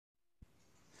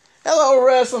Hello,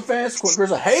 wrestling fans. Quentin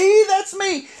Charisma. Hey, that's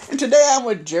me. And today I'm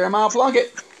with Jeremiah Plunkett.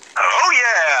 Oh,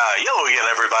 yeah. Hello again,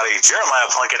 everybody. Jeremiah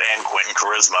Plunkett and Quentin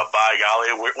Charisma. By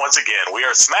golly, once again, we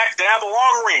are smack dab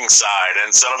along ringside. And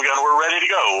son of a gun, we're ready to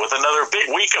go with another big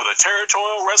week of the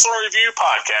Territorial Wrestling Review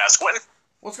podcast. Quentin?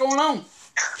 What's going on?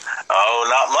 Oh,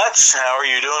 not much. How are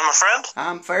you doing, my friend?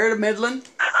 I'm fair to middling.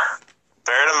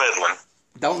 Fair to middling.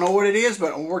 Don't know what it is,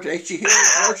 but I worked at H.G.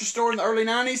 Hill's grocery store in the early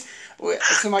 90s. It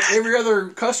seemed like every other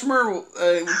customer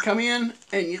would come in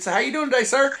and you'd say, "How you doing today,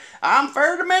 sir?" "I'm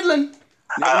fair to middling."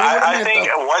 I think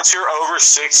once you're over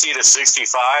 60 to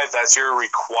 65, that's your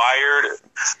required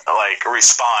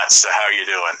response to how you're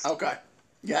doing. Okay.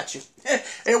 Gotcha.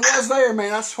 It was there,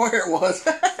 man. I swear it was.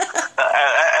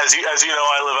 As you know,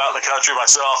 I live out in the country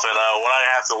myself, and when I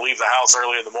have to leave the house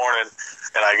early in the morning,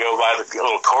 and I go by the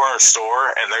little corner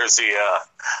store, and there's the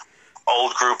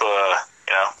old group of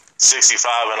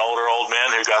 65 and older old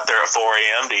men who got there at 4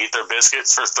 a.m. to eat their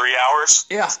biscuits for 3 hours.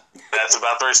 Yeah. That's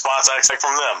about the response I expect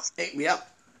from them.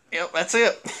 Yep, that's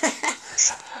it.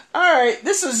 All right,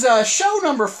 this is show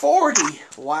number 40.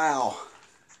 Wow.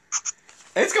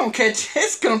 It's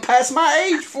gonna pass my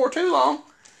age before too long.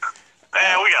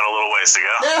 Yeah, we got a little ways to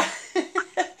go.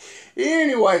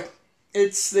 Anyway,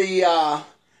 it's the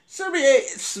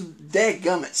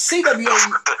dadgummit, CWA.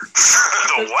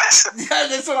 The what? Yeah,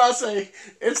 that's what I say.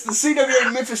 It's the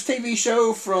CWA Memphis TV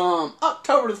show from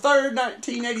October the 3rd,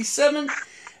 1987.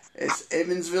 It's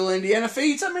Evansville, Indiana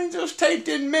feeds. That means it was taped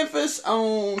in Memphis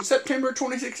on September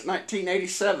 26,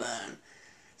 1987.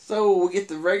 So we get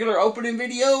the regular opening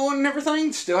video and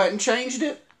everything. Still hadn't changed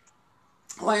it.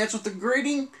 Lance with the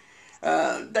greeting.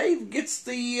 Dave gets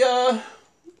the...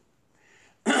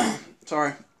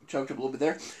 sorry, choked up a little bit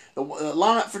there. The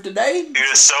lineup for today. You're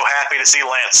just so happy to see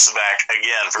Lance back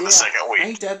again for the second week.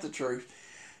 Ain't that the truth?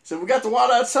 So we got the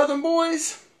Wild Eyed Southern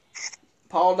Boys.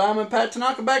 Paul Diamond, Pat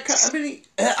Tanaka back.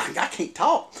 I can't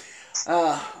talk.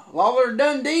 Lawler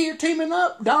Dundee are teaming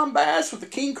up. Don Bass with the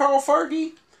King Carl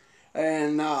Fergie.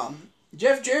 And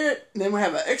Jeff Jarrett. And then we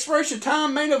have an Expiration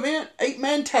Time main event.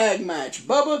 8-man tag match.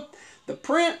 Bubba, the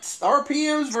Prince,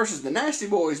 RPMs versus the Nasty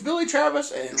Boys. Billy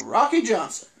Travis and Rocky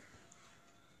Johnson.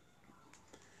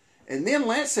 And then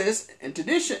Lance says, in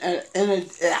addition,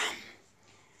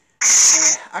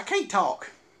 I can't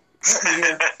talk.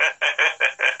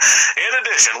 In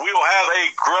addition, we will have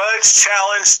a grudge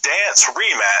challenge dance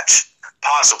rematch,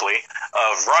 possibly,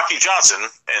 of Rocky Johnson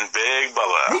and Big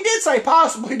Bubba. He did say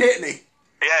possibly, didn't he?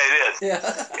 Yeah, he did.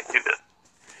 Yeah. He did.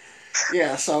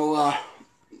 Yeah, so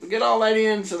we get all that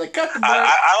in, so they cut the break.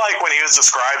 I like when he was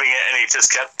describing it and he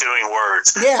just kept doing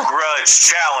words. Yeah. Grudge,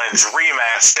 challenge,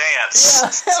 rematch, dance.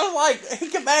 Yeah, I was like, he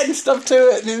kept adding stuff to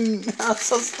it, and then it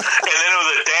was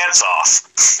a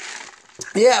dance-off.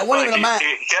 Yeah, it wasn't even a match.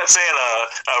 He kept saying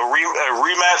a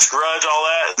rematch, grudge, all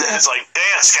that. Then it's like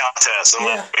dance contest. I'm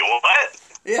like, wait, what?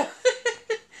 Yeah.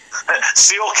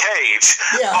 Steel cage,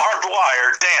 barbed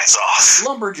wire, dance off.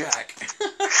 Lumberjack.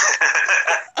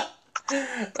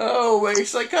 Oh, wait.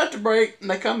 So they cut the break and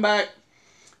they come back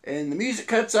and the music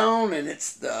cuts on and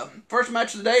it's the first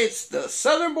match of the day. It's the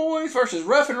Southern Boys versus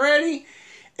Rough and Ready.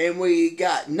 And we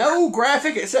got no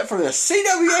graphic except for the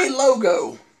CWA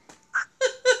logo.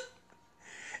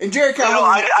 And Jerry Calhoun.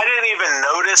 I didn't even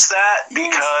notice that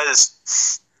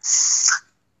because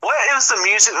what is the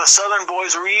music the Southern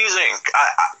Boys were using?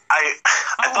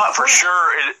 I thought for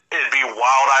sure it'd be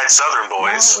Wild Eyed Southern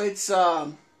Boys.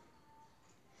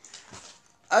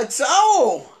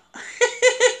 No,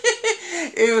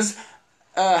 it was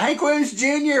Hank Williams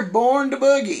Jr. Born to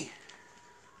Boogie.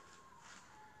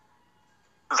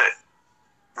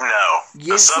 No.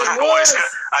 Yes, the Southern Boys.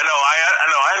 I know.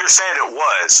 I understand it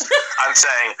was. I'm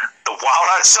saying the Wild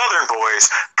Eyed Southern Boys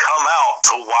come out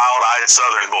to Wild Eyed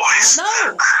Southern Boys.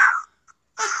 No.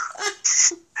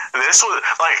 This was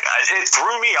it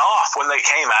threw me off when they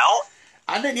came out.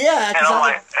 I did, yeah. And I'm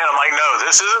like, no,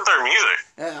 this isn't their music.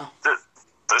 Yeah.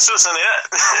 This isn't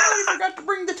it. I forgot to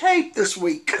bring the tape this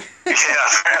week. Yeah,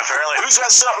 apparently. Who's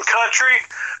got something country?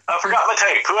 I forgot my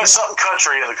tape. Who has something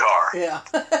country in the car? Yeah.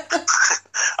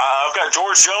 I've got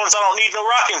George Jones. I don't need no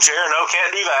rocking chair. No,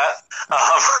 can't do that.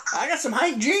 I got some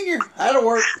Hank Jr. That'll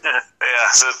work.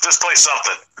 Yeah, so just play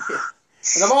something. Yeah.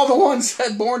 And of all the ones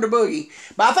that Born to Boogie.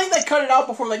 But I think they cut it off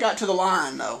before they got to the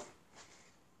line, though.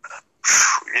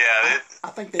 Yeah. I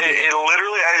think they did. It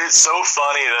literally, it's so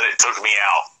funny that it took me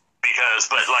out.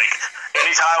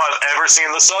 Anytime I've ever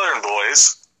seen the Southern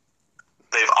Boys,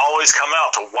 they've always come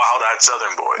out to Wild Eyed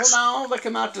Southern Boys. Well, no, they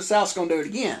come out to South's gonna do it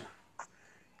again.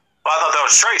 Well, I thought that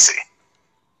was Tracy.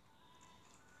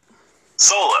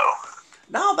 Solo.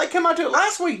 No, they came out to it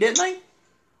last week, didn't they?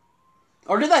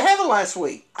 Or did they have it last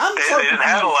week? They didn't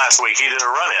have it last week. He did a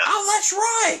run-in. Oh, that's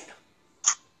right.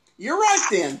 You're right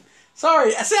then.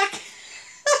 Sorry. See,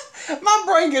 my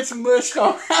brain gets mushed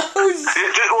on those.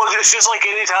 Well, it's just like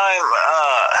anytime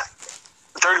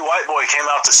Dirty White Boy came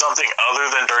out to something other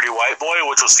than Dirty White Boy,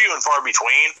 which was few and far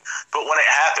between. But when it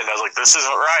happened, I was like, this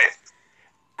isn't right.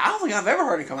 I don't think I've ever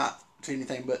heard him come out to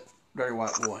anything but Dirty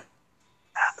White Boy.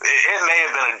 It may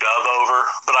have been a dub over,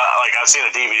 but I've seen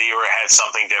a DVD where it had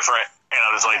something different, and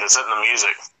I was like, that's in the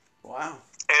music. Wow.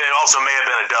 And it also may have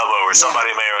been a dub over. Yeah.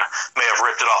 Somebody may have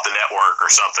ripped it off the network or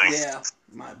something. Yeah,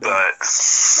 might be. But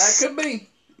that could be.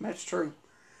 That's true.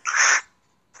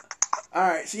 All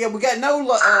right, so yeah, we got no.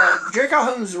 Jerry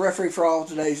Calhoun is the referee for all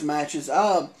today's matches.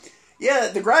 Yeah,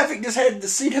 the graphic just had the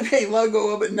CWA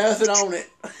logo up and nothing on it.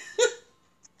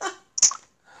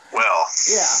 Well,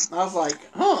 yeah, I was like,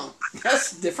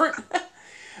 that's different. We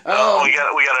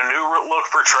got a new look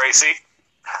for Tracy.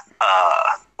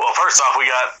 Well, first off, we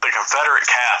got the Confederate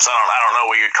caps. I don't know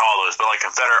what you'd call those, but like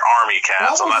Confederate Army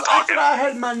caps. After I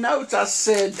had my notes, I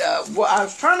said, I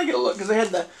was trying to get a look because they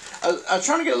had I was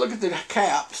trying to get a look at the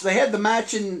caps. They had the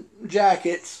matching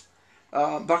jackets,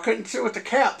 but I couldn't see what the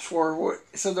caps were.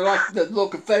 So they're like the little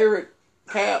Confederate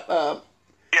cap.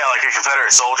 Yeah, like a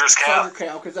Confederate soldier's cap. Soldier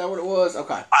cap, is that what it was?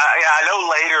 Okay. I know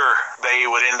later they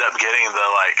would end up getting the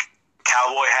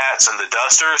cowboy hats and the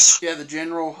dusters. Yeah, the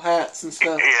general hats and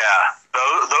stuff. Yeah,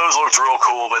 those looked real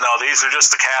cool, but no, these are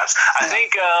just the caps. I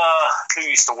think who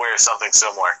used to wear something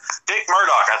similar? Dick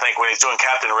Murdoch, I think, when he's doing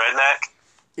Captain Redneck.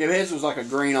 Yeah, his was like a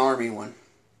Green Army one.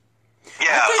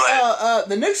 Yeah, but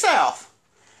the New South,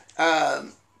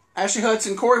 Ashley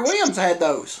Hudson, Corey Williams had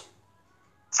those.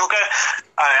 Okay,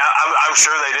 I'm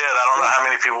sure they did. I don't know how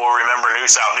many people will remember New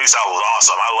South. New South was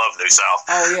awesome. I love New South.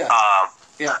 Oh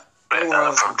yeah. Yeah. From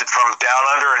Down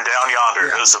Under and Down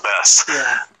Yonder, it was the best.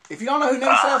 Yeah. If you don't know who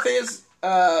New South is,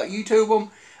 YouTube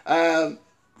them.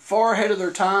 Far ahead of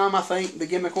their time, I think the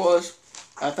gimmick was.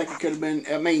 I think it could have been.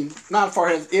 I mean, not far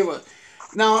ahead. It was.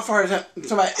 No, not far ahead.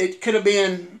 Somebody. It could have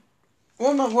been.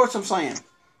 Well, no. What's I'm saying?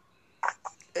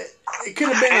 It could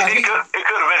have been. It could have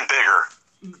been bigger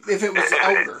if it was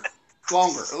older,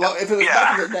 longer. If it was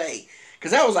back in the day,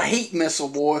 because that was a heat missile,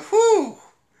 boy. Whew.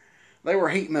 They were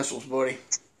heat missiles, buddy.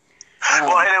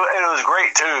 Well, and it was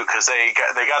great too because they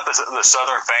got the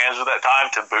Southern fans at that time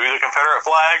to boo the Confederate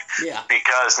flag. Yeah.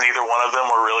 Because neither one of them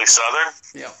were really Southern.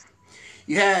 Yeah.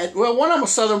 You had one of them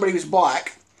was Southern, but he was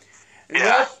black. And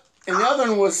the other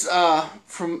one was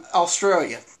from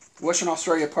Australia, Western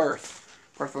Australia, Perth,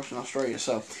 Western Australia.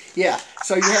 So yeah,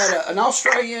 so you had an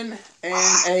Australian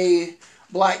and a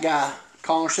black guy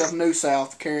calling himself New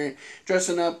South,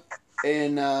 dressing up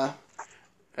in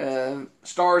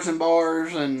stars and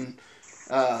bars and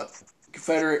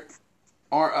Confederate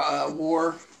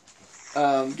war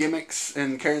gimmicks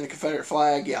and carrying the Confederate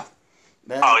flag. Yeah.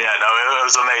 It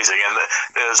was amazing, and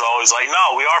it was always like,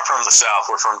 no, we are from the South.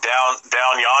 We're from down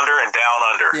yonder and down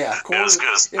under. Yeah, it was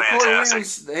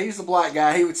fantastic. He's the black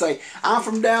guy. He would say, I'm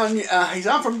from down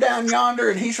yonder,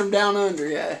 and he's from down under.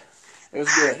 Yeah, it was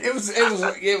good. It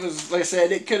was like I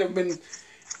said, it could have been.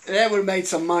 That would have made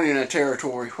some money in that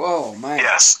territory. Whoa, man.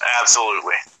 Yes,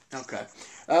 absolutely. Okay.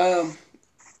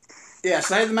 Yeah,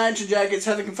 so they had the matching jackets,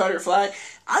 had the Confederate flag.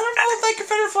 I don't know if that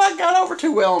Confederate flag got over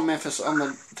too well in Memphis on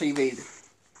the TV.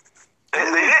 They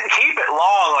didn't keep it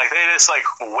long. Like, they just,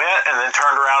 went and then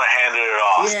turned around and handed it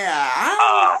off.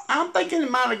 Yeah, I'm thinking it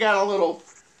might have got a little...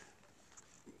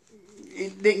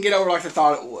 It didn't get over like they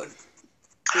thought it would.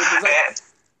 That's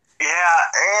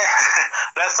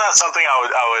not something I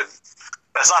would...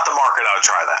 That's not the market I would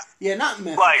try that. Yeah, not in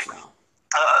Memphis, no.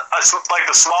 Like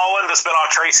the small one that's been on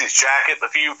Tracy's jacket the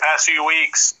past few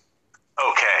weeks.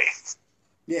 Okay.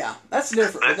 Yeah, that's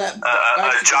different. A giant one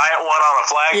on a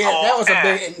flagpole.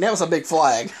 Yeah, that was a big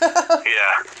flag.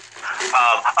 Yeah.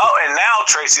 And now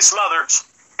Tracy Smothers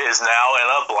is now in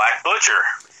a black butcher.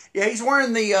 Yeah, he's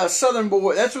wearing the Southern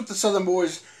Boy. That's what the Southern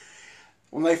Boys,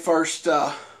 when they first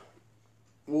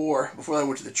wore before they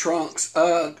went to the trunks.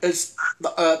 It's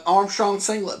the Armstrong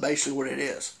singlet, basically what it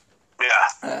is. Yeah.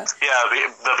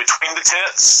 The between the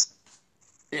tits.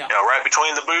 Yeah. Right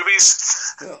between the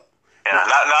boobies. Yeah. Yeah,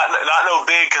 not no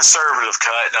big conservative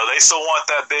cut. No, they still want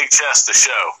that big chest to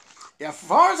show. Yeah, as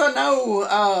far as I know,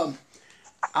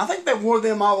 I think they wore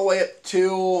them all the way up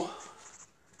till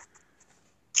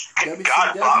WCW.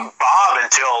 Bob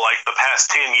until the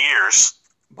past 10 years.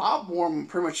 Bob wore them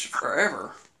pretty much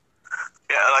forever.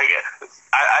 Yeah,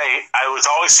 I would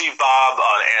always see Bob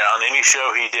on any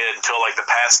show he did until the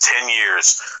past 10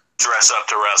 years dress up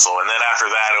to wrestle, and then after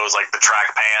that it was the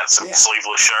track pants and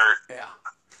sleeveless shirt. Yeah.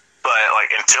 But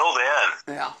until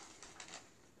then, yeah.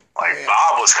 Like, yeah.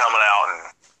 Bob was coming out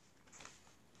and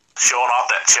showing off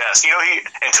that chest. You know,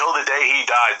 until the day he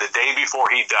died, the day before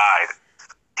he died,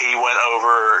 he went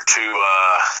over to,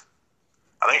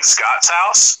 I think, Scott's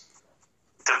house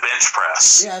to bench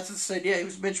press. Yeah, that's what I said. Yeah, he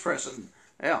was bench pressing.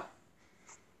 Yeah.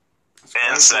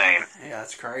 Insane. Yeah,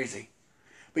 that's crazy.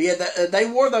 But yeah, they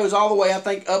wore those all the way, I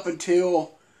think, up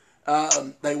until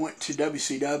they went to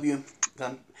WCW.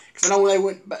 Because I know when they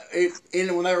went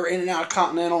when they were in and out of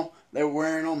Continental, they were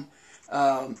wearing them.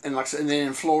 And like I said, and then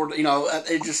in Florida, you know,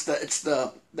 it's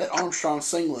that Armstrong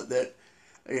singlet that,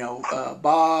 you know,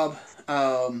 Bob.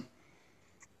 Well, and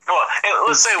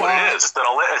let's say what it is. It's an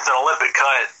Olympic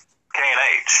cut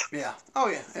K&H. Yeah. Oh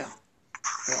yeah. Yeah.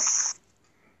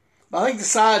 But I think the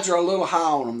sides are a little high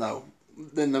on them though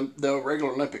than the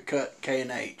regular Olympic cut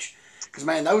K&H. Because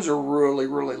man, those are really,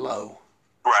 really low.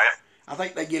 Right. I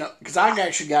think they get up because I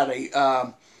actually got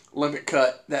a Olympic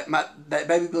cut that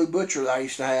Baby Blue Butcher that I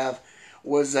used to have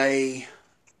was a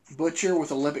butcher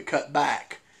with Olympic cut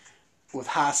back with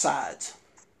high sides.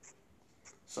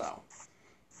 So,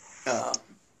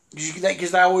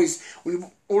 because I always we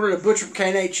ordered a butcher from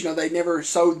K&H, you know, they never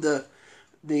sewed the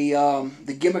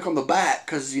gimmick on the back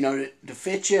because you know to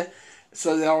fit you,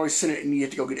 so they always sent it and you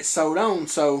have to go get it sewed on.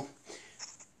 So,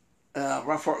 right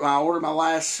before I ordered my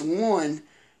last one,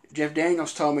 Jeff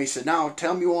Daniels told me, he said, "No,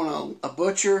 tell me you want a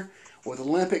butcher with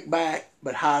Olympic back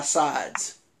but high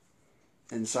sides."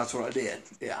 And so that's what I did.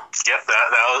 Yeah. Yep,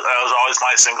 that was always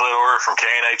my singlet order from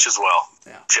K&H as well.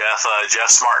 Yeah. Jeff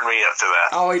smartened me up to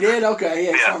that. Oh, he did? Okay,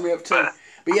 yeah, he smartened me up too. But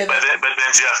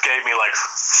then Jeff gave me like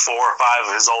 4 or 5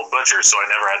 of his old butchers, so I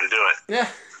never had to do it. Yeah.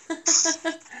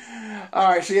 All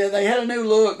right, so yeah, they had a new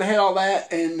look. They had all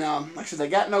that, and like I said, they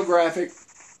got no graphic.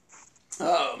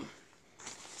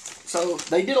 So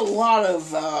they did a lot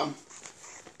of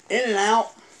in and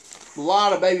out, a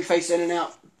lot of babyface in and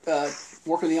out,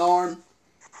 working the arm.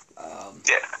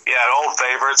 Old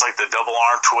favorites like the double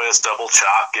arm twist, double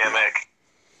chop gimmick.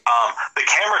 The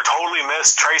camera totally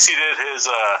missed. Tracy did his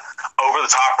over the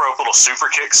top rope little super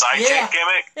kick sidekick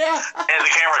gimmick. Yeah. And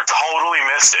the camera totally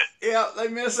missed it. Yeah, they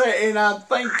missed it, and I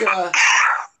think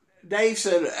Dave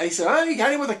said, "Oh, you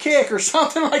got him with a kick or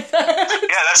something like that."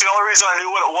 Yeah, that's the only reason I knew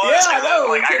what it was. Yeah, I know.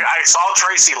 Like I saw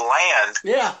Tracy land.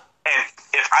 Yeah. And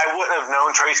if I wouldn't have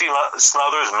known Tracy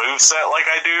Smothers' moveset like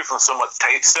I do from so much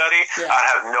tape study, I'd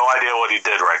have no idea what he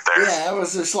did right there. Yeah, it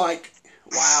was just like,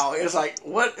 wow. It was like,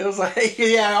 what? It was like,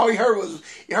 yeah, all you heard was,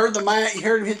 you heard the man, you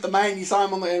heard him hit the man, you saw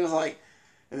him on the end, it was like,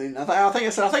 and then I think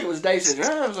it was Dave said,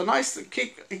 it was a nice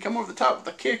kick, he come over the top with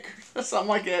the kick, something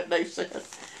like that, Dave said.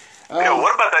 Yeah,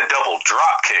 what about that double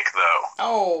drop kick, though?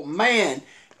 Oh, man.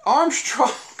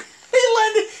 Armstrong,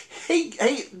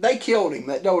 they killed him,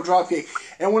 that double drop kick.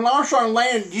 And when Armstrong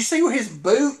landed, did you see where his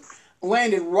boot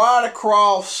landed right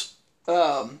across,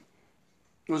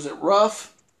 was it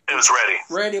Rough? It was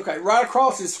Ready, okay, right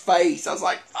across his face. I was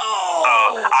like,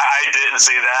 oh. I didn't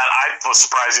see that. I was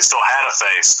surprised he still had a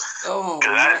face. Oh.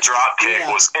 Because that drop kick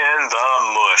was in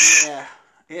the mush.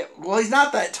 Yeah. Well, he's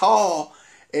not that tall.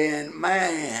 And,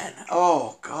 man,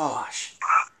 oh, gosh.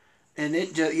 And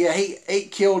it just,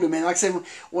 it killed him. And like I said,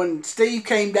 when Steve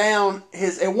came down,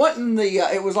 it wasn't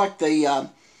it was like the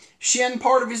shin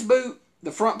part of his boot,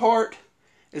 the front part,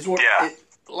 is what it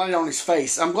landed on his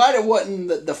face. I'm glad it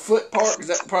wasn't the foot part, because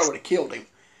that probably would have killed him.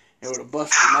 It would have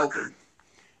busted him open.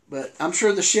 But I'm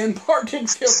sure the shin part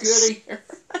didn't feel good either.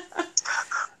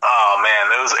 Oh,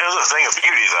 man, it was a thing of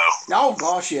beauty, though. Oh,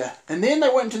 gosh, yeah. And then they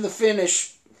went to the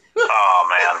finish. Oh,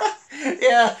 man.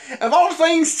 Yeah, of all the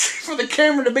things for the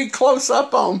camera to be close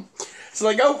up on.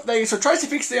 So so Tracy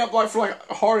picks the up for like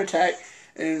a heart attack,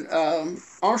 and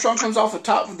Armstrong comes off the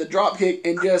top with the drop kick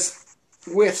and just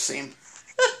whiffs him.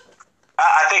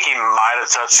 I think he might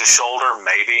have touched his shoulder,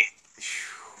 maybe,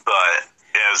 but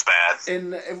it was bad.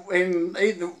 And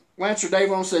Lancer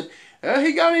Dave said,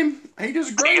 he got him. He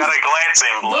just grazed. He got a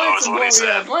glancing blow, is what he said.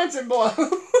 Yeah, glancing blow.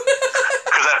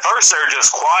 Because at first they were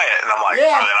just quiet, and I'm like, are they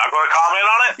not going to comment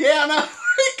on it? Yeah, I know.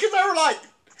 Because they were like,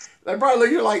 they probably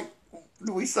looked at you like,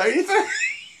 do we say anything?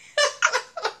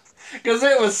 Because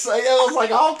it was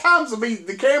like all times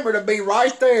the camera to be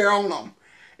right there on them.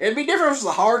 It'd be different if it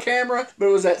was a hard camera, but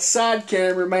it was that side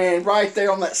camera, man, right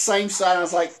there on that same side. I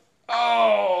was like,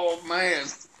 oh, man.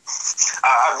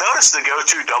 I've noticed the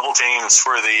go-to double teams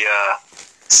for the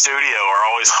studio are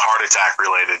always heart attack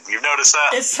related. You've noticed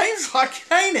that? It seems like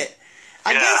it, ain't it?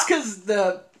 I guess because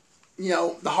the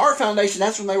Heart Foundation,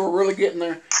 that's when they were really getting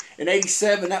their, in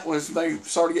 '87, they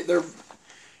started to get their,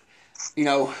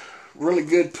 really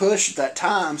good push at that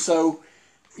time. So,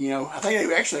 I think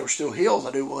they were still heels,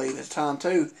 I do believe, at the time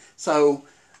too. So,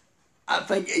 that's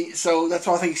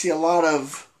why I think you see a lot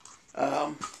of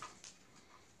of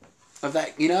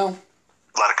that, you know.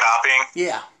 A lot of copying.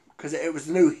 Yeah, because it was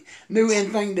new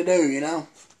in thing to do, you know.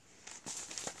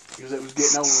 Because it was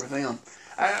getting over with them.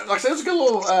 Like I said, it was a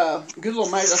good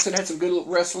little match. I said it had some good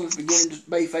little wrestling at the beginning, just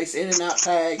babyface in and out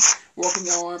tag, working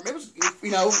the arm. It was, you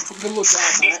know, a good little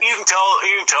job. You can tell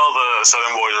the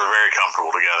Southern Boys are very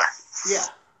comfortable together. Yeah.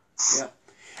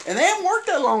 And they haven't worked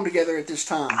that long together at this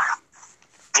time.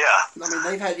 Yeah. I mean,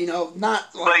 they've had, you know,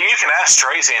 not like... But you can ask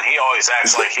Tracy, and he always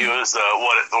acts like he was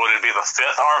would it be the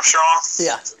fifth Armstrong?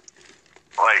 Yeah.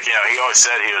 Like, you know, he always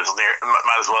said he was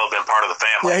might as well have been part of the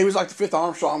family. Yeah, he was like the fifth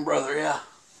Armstrong brother, yeah.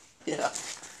 Yeah.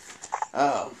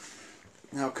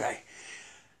 Okay.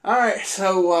 All right,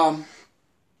 so,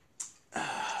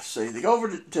 let's see. They go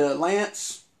over to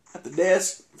Lance at the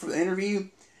desk for the interview.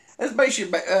 That's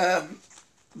basically a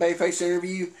babyface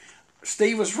interview.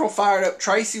 Steve was real fired up.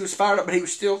 Tracy was fired up, but he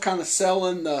was still kind of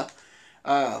selling the...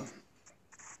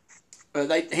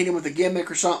 they hit him with a gimmick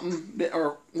or something.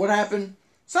 Or what happened?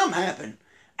 Something happened.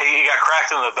 He got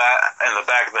cracked in the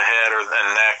back of the head or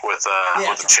the neck with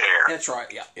a chair. That's right.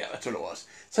 Yeah, that's what it was.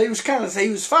 So he was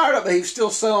fired up, but he was still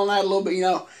selling that a little bit. You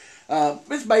know,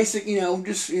 it's basic. You know,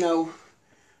 just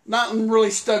nothing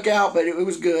really stuck out, but it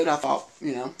was good. I thought.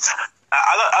 You know,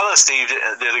 I thought Steve did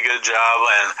a good job,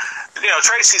 and you know,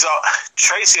 Tracy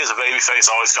as a babyface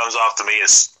always comes off to me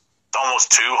as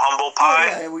almost too humble pie.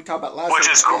 Oh, yeah, we talked about last which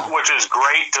week. Which is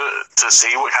great to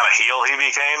see what kind of heel he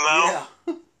became though.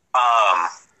 Yeah.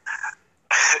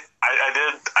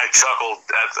 I chuckled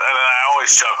at, and I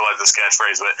always chuckle at this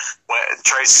catchphrase, but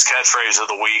Tracy's catchphrase of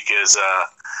the week is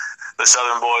the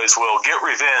Southern Boys will get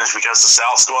revenge because the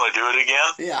South's going to do it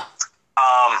again. Yeah.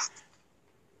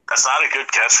 That's not a good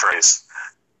catchphrase.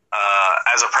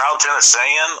 As a proud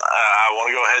Tennessean, I want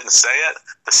to go ahead and say it.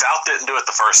 The South didn't do it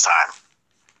the first time.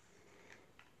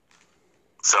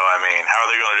 So, I mean, how are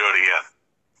they going to do it again?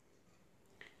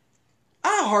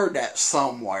 I heard that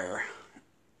somewhere.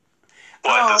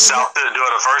 What, the South didn't do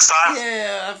it the first time?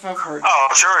 Yeah, I've heard. Oh,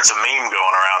 I'm sure it's a meme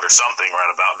going around or something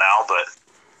right about now, but...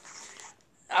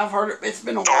 I've heard it. It's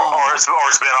been a while. Or it's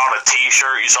been on a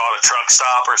T-shirt you saw at a truck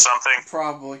stop or something.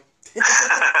 Probably. I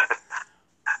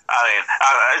mean,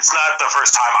 it's not the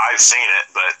first time I've seen it,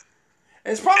 but...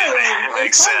 It's probably, it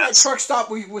makes sense. That truck stop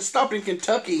we was stopped in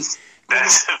Kentucky.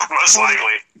 That's most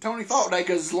likely. Tony Fault Day,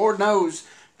 because Lord knows,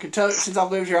 Kentucky. Since I've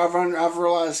lived here, I've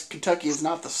realized Kentucky is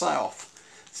not the South.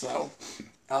 So,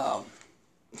 so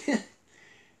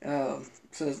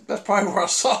that's probably where I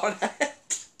saw it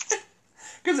at.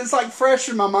 Because it's like fresh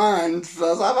in my mind.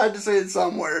 So I've had to see it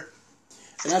somewhere.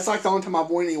 And that's like the only time I've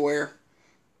went anywhere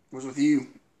was with you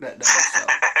that day. So.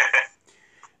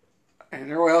 And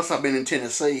everywhere else I've been in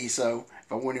Tennessee. So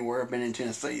if I went anywhere, I've been in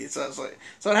Tennessee. So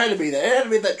it had to be that. It had to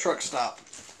be that truck stop.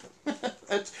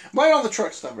 That's right on the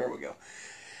truck stop. There we go.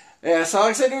 Yeah, so like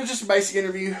I said, it was just a basic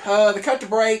interview. They cut the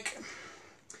break.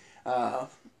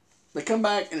 They come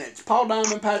back, and it's Paul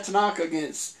Diamond, Pat Tanaka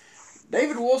against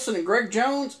David Wilson and Greg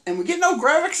Jones, and we get no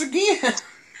graphics again.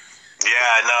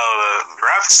 Yeah, no, the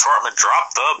graphics department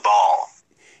dropped the ball.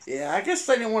 Yeah, I guess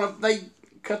they didn't want to. They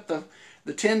cut the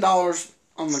 $10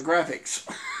 on the graphics.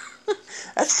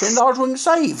 That's $10 we can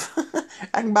save.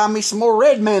 I can buy me some more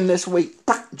Red Men this week.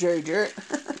 Jerry Jarrett.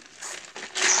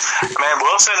 Man,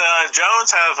 Wilson and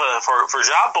Jones have, for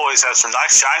Job Boys, have some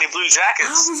nice shiny blue jackets.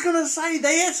 I was going to say,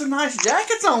 they had some nice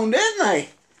jackets on, didn't they?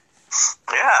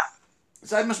 Yeah.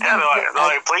 So that must yeah, they're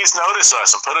like, please notice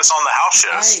us and put us on the house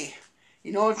shows. Hey,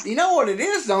 you know what it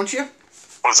is, don't you?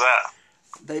 What's that?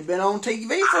 They've been on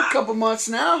TV for a couple months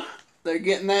now. They're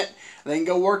getting that. They can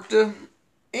go work the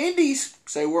Indies.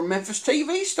 Say we're Memphis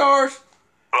TV stars.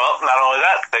 Well, not only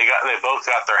that, they both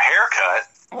got their hair cut.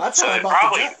 Well, that's so they might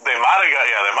have got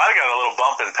a little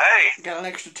bump in pay. Got an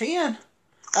extra 10.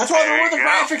 That's where the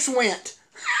graphics went.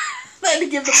 They had to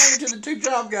give the money to the two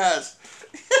job guys.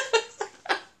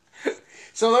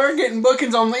 So they're getting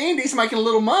bookings on the Indies, making a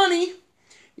little money.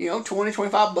 $20,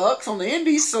 $25 on the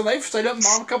Indies. So they've stayed up and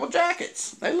bought a couple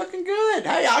jackets. They looking good.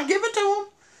 Hey, I'll give it to them.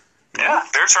 Yeah,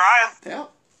 they're trying. Yeah.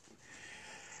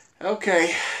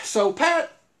 Okay, so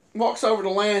Pat walks over to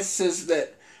Lance and says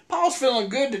that Paul's feeling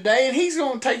good today, and he's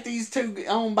going to take these two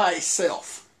on by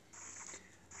himself.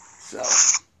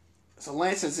 So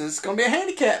Lance says it's going to be a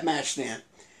handicap match then.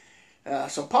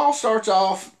 So Paul starts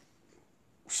off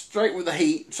straight with the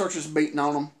heat, starts just beating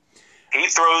on him. He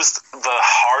throws the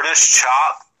hardest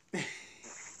chop,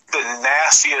 the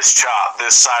nastiest chop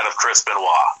this side of Chris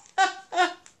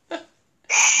Benoit.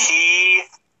 He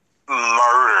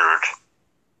murdered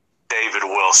David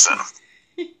Wilson.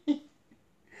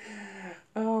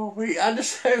 Oh, he shot.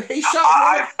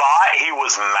 I thought he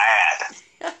was mad.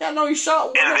 I know he shot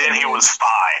one and of then them he in. was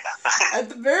fine. At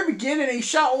the very beginning, he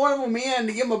shot one of them in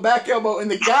to give him a back elbow,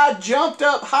 and the guy jumped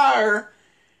up higher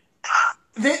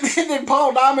than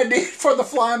Paul Diamond did for the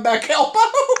flying back elbow.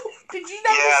 Did you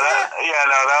notice that?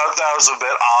 That was a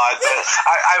bit odd. But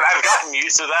I've gotten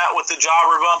used to that with the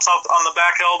jobber bumps on the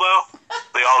back elbow.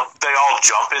 They all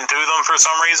jump into them for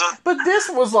some reason. But this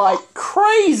was like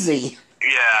crazy.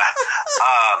 Yeah,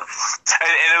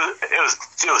 and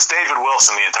it was David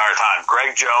Wilson the entire time.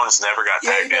 Greg Jones never got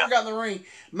tagged he never got in the ring.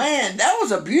 Man, that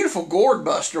was a beautiful gourd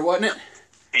buster, wasn't it?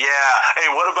 Yeah. Hey,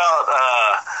 what about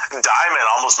Diamond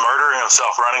almost murdering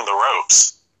himself running the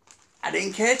ropes? I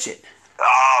didn't catch it.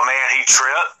 Oh man, he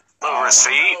tripped over his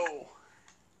feet. No.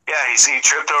 Yeah, he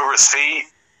tripped over his feet,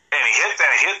 and he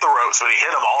hit the ropes, but he hit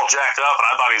them all jacked up, and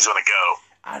I thought he was going to go.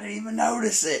 I didn't even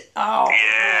notice it. Oh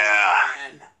yeah.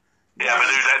 Man. Yeah, but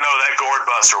dude, that gourd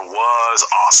buster was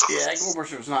awesome. Yeah, that gourd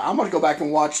buster was not. I'm going to go back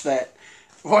and watch that.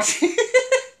 It was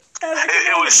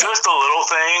just a little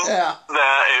thing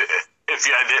that if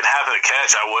I didn't happen to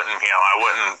catch, I wouldn't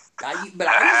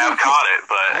have caught it.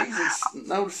 But I usually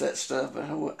notice that stuff. But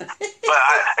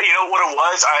you know what it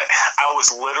was? I was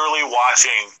literally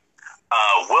watching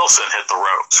Wilson hit the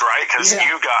ropes, right? Because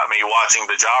you got me watching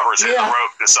the jobbers hit the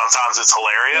rope, because sometimes it's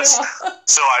hilarious. Yeah.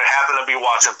 So I happened to be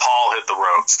watching Paul hit the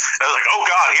ropes. I was like, oh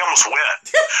God, he almost went.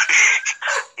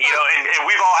 And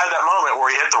we've all had that moment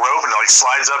where you hit the rope and it like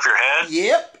slides up your head.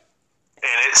 Yep.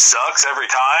 And it sucks every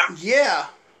time. Yeah.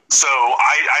 So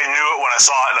I knew it when I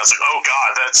saw it, and I was like, oh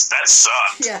God, that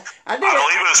sucked. Yeah. I believe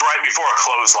it was right before a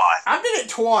clothesline. I did it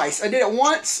twice. I did it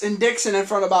once in Dixon in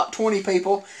front of about 20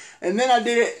 people, and then I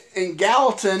did it in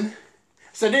Gallatin.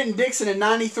 So I did it in Dixon in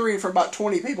 93 for about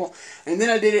 20 people, and then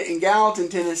I did it in Gallatin,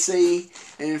 Tennessee,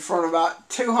 in front of about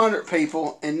 200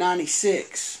 people in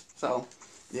 96. So,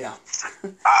 yeah.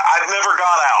 I've never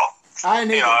got out. I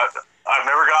knew. I've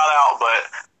never got out, but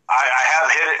I have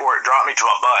hit it where it dropped me to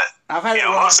my butt. I've had it.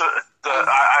 Most of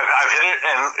I've hit it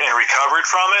and recovered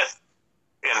from it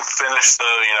and finished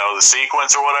the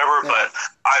sequence or whatever. Yeah. But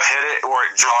I've hit it where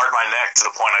it jarred my neck to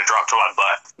the point I dropped to my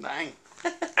butt. Dang.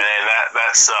 And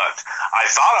that sucked. I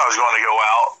thought I was going to go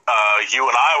out.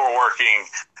 You and I were working,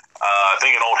 I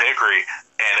think in Old Hickory,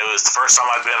 and it was the first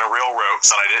time I'd been in real ropes,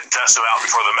 and I didn't test them out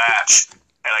before the match.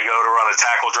 And I go to run a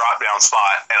tackle drop down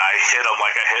spot, and I hit them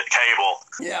like I hit cable.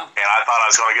 Yeah. And I thought I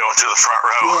was going to go into the front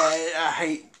row. Yeah,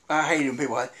 I hate when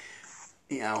people,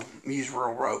 use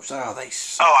real ropes. Oh, they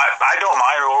suck. Oh, I don't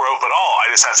mind real rope at all. I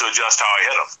just have to adjust how I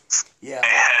hit them. Yeah.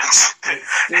 And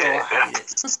still, I hate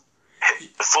it.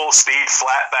 Full speed,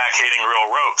 flat back hitting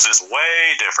real ropes is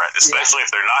way different, especially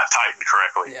if they're not tightened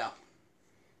correctly. Yeah.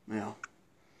 Yeah.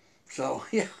 So,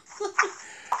 yeah.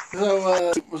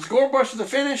 So, was Gorebuster the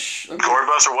finish?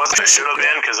 Gorebuster was. It should have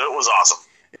been, because it was awesome.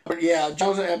 Yeah,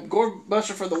 Jones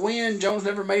Gorebuster for the win. Jones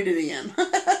never made it in.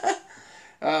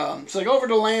 So I go over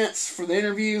to Lance for the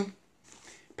interview.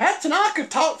 Pat Tanaka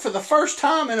talked for the first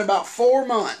time in about 4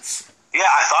 months. Yeah,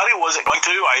 I thought he wasn't going to.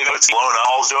 I even see Lone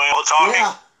Owls doing all the talking.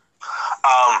 Yeah.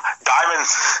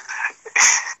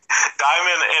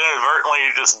 Diamond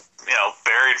inadvertently just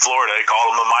buried Florida. He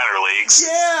called them the minor leagues.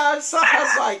 Yeah, so I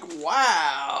was like,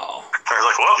 wow. I was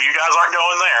like, well, you guys aren't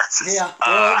going there. Yeah,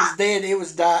 well, it was dead. It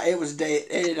was died. It was dead.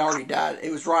 It had already died.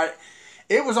 It was right.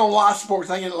 It was on live sports.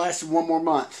 I think it lasted 1 more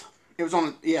month. It was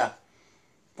on. Yeah.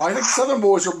 Well, I think the Southern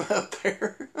Boys are up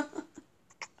there.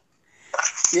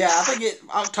 Yeah, I think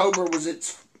October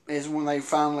is when they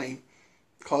finally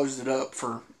closed it up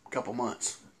for a couple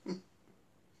months.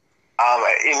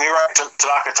 And you're right,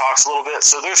 Tanaka talks a little bit.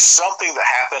 So there's something that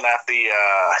happened at the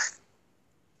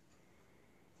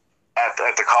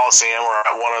at the Coliseum or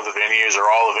at one of the venues or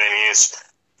all the venues.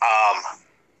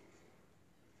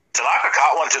 Tanaka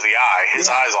caught one to the eye. His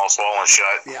eye's all swollen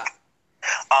shut. Yeah.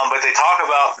 But they talk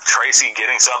about Tracy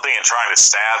getting something and trying to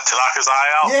stab Tanaka's eye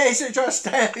out. Yeah, he said try to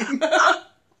stab him. And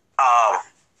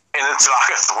then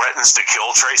Tanaka threatens to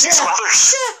kill Tracy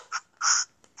Smothers.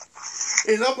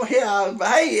 Yeah. But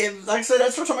hey, like I said,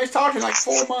 that's what somebody's talking, like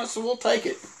 4 months, so we'll take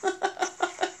it.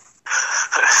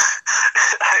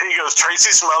 He goes, Tracy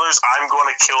Smothers, I'm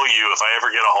going to kill you if I ever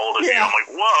get a hold of you. I'm like,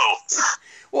 whoa.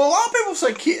 Well, a lot of people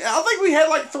say, I think we had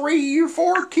like 3 or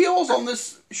 4 kills on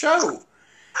this show.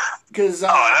 Cause, I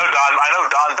know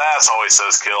Don Bass always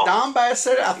says kill. Don Bass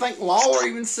said it. I think Lawler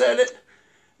even said it.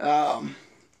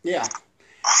 Yeah.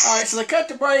 All right, so they cut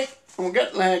the break, and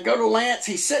we'll go to Lance.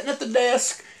 He's sitting at the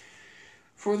desk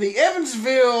for the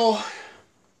Evansville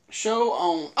show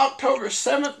on October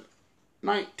 7th,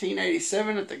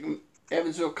 1987 at the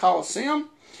Evansville Coliseum.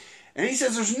 And he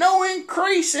says there's no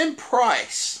increase in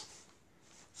price.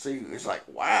 So he's like,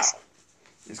 wow,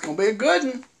 it's going to be a good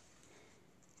one.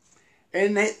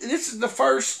 And this is the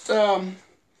first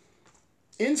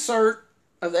insert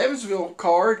of the Evansville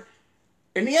card,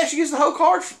 and he actually gives the whole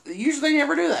card. Usually they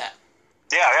never do that.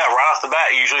 Yeah, right off the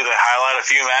bat. Usually they highlight a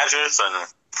few matches, and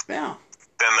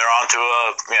then they're on to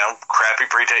a crappy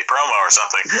pre-tape promo or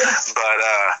something. Yeah. But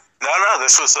no,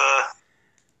 this is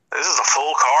a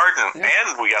full card,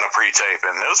 and we got a pre-tape,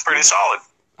 and it was pretty solid.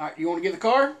 All right, you want to get the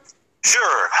card?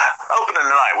 Sure. Opening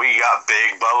tonight, we got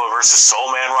Big Bubba versus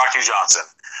Soul Man Rocky Johnson.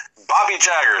 Bobby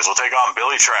Jaggers will take on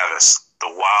Billy Travis. The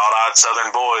Wild-Eyed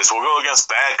Southern Boys will go against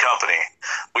Bad Company.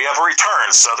 We have a return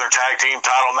Southern Tag Team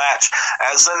title match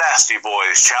as the Nasty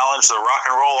Boys challenge the Rock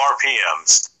and Roll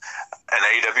RPMs. An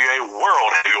AWA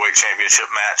World Heavyweight Championship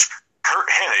match. Kurt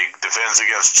Hennig defends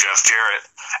against Jeff Jarrett.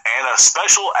 And a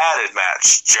special added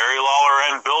match, Jerry Lawler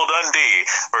and Bill Dundee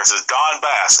versus Don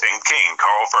Bass and King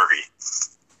Carl Fergie.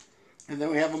 And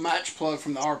then we have a match plug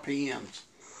from the RPMs.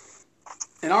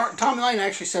 And Tommy Lane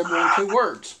actually said 2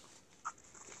 words.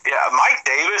 Yeah, Mike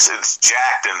Davis is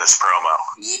jacked in this promo.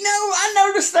 You know, I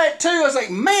noticed that too. I was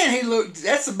like, man,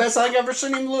 that's the best I've ever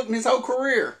seen him look in his whole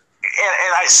career.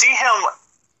 And I see him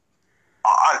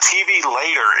on TV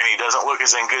later, and he doesn't look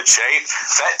as in good shape.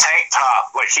 That tank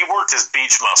top, like, he worked his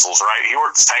beach muscles, right? He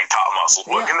worked his tank top muscles.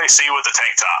 What can they see with the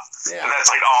tank top? Yeah. And that's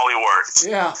like all he worked.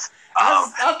 Yeah.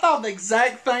 I thought the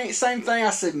exact same thing. I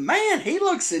said, man, he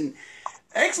looks in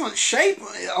excellent shape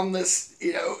on this,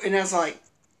 and I was like,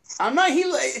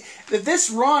 that this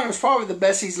run was probably the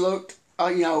best he's looked,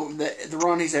 the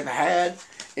run he's ever had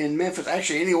in Memphis,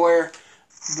 actually anywhere,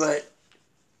 but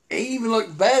he even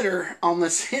looked better on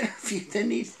this interview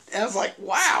than I was like,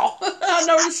 wow, I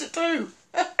noticed it too.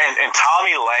 and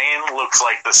Tommy Lane looks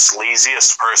like the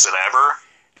sleaziest person ever,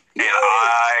 and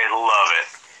I love it.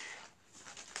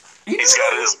 He's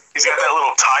got that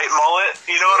little tight mullet,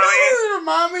 you know what I mean?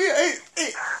 Remind me,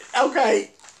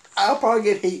 okay, I'll probably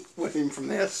get heat with him from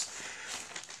this.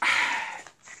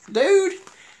 Dude.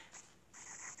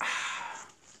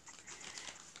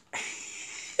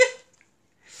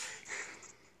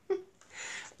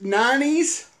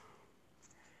 '90s.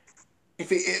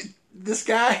 This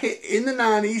guy in the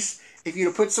 '90s, if you'd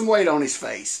have put some weight on his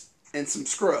face and some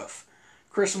scruff,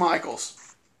 Chris Michaels.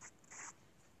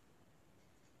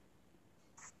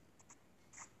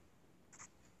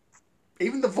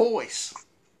 Even the voice.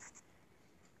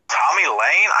 Tommy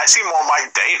Lane? I see more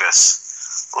Mike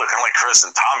Davis looking like Chris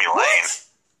and Tommy Lane.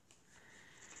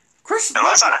 Chris,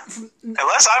 unless I've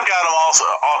got them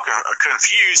all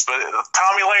confused, but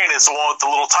Tommy Lane is the one with the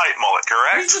little tight mullet,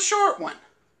 correct? He's the short one.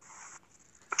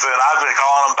 Then I've been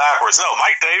calling him backwards. No,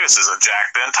 Mike Davis isn't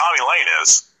jacked then. Tommy Lane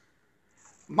is.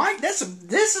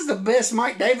 This is the best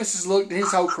Mike Davis has looked in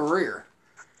his whole career.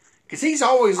 Because he's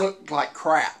always looked like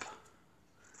crap.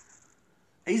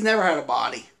 He's never had a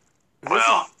body. Then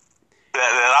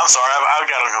I'm sorry, I've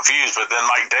got him confused, but then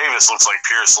Mike Davis looks like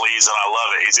pure sleaze, and I love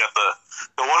it. He's got the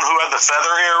one who had the feather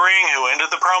earring who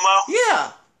ended the promo? Yeah.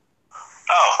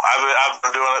 Oh, I've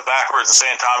been doing it backwards and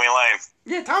saying Tommy Lane.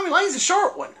 Yeah, Tommy Lane's the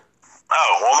short one.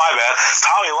 Oh, well, my bad.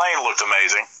 Tommy Lane looked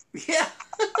amazing. Yeah.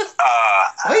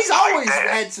 Well, he's always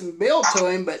had some build to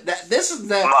him, but this is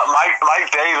the...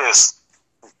 Mike Davis...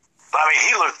 I mean,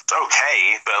 he looked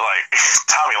okay, but,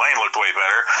 Tommy Lane looked way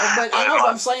better. But I know what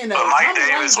I'm saying, though. But Mike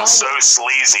Davis was so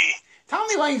sleazy.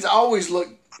 Tommy Lane's always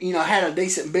looked, had a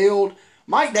decent build.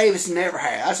 Mike Davis never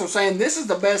had. That's what I'm saying. This is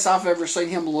the best I've ever seen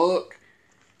him look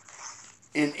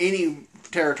in any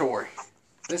territory.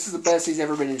 This is the best he's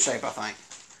ever been in shape, I think.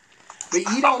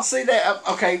 But you don't see that.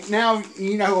 Okay, now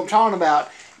you know who I'm talking about.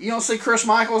 You don't see Chris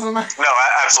Michaels in that? No,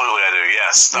 absolutely I do,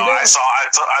 yes. No, I saw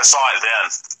it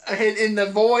then. In the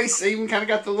voice, even kind of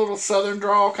got the little southern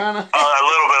drawl, kind of. A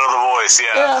little bit of the voice,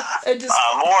 yeah. Yeah, it just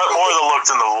more of the look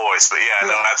than the voice, but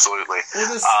no, absolutely. Well,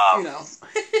 just,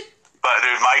 But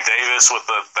dude, Mike Davis with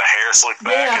the hair slicked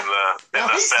back and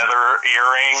the feather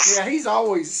earrings. Yeah, he's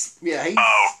always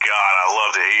oh God, I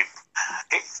loved it.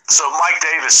 So Mike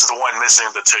Davis is the one missing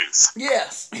the tooth.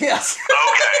 Yes.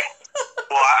 Okay.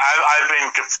 Well, I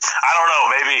don't know.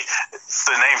 Maybe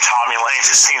the name Tommy Lane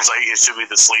just seems like it should be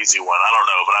the sleazy one. I don't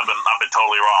know, but I've been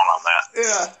totally wrong on that.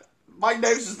 Yeah, Mike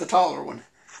Davis is the taller one.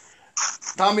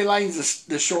 Tommy Lane's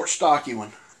the short, stocky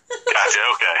one. Gotcha.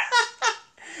 Okay.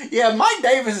 Yeah, Mike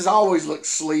Davis has always looked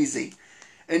sleazy,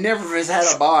 and never has had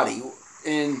a body.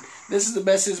 And this is the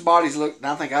best his body's looked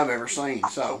I think I've ever seen.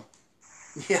 So,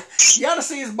 yeah, you got to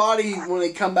see his body when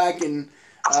they come back in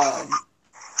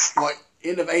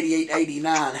end of 88,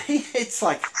 89. It's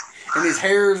like, and his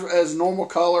hair is normal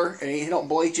color, and he don't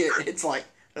bleach it. It's like,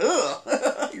 ugh.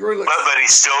 You really but he's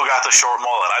still got the short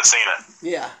mullet. I've seen it.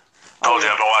 Yeah. Told you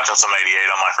I've been watching some 88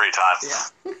 on my free time.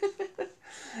 Yeah.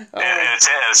 And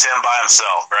it's him by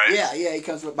himself, right? Yeah, he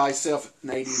comes up by himself in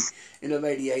end of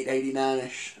 88,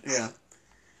 89-ish. Yeah,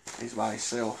 he's by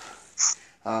himself.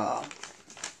 All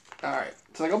right,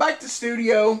 so I go back to the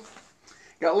studio.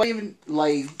 Got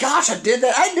Lave. Gosh, I did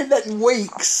that. I did that in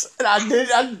weeks.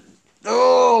 And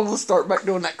we'll start back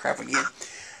doing that crap again.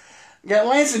 Got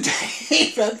Lance and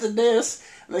Dave at the desk.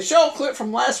 And they show a clip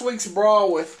from last week's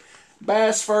brawl with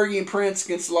Bass, Fergie, and Prince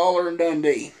against Lawler and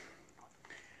Dundee.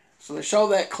 So they show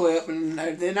that clip, and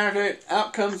then after that,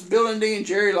 out comes Bill Dundee and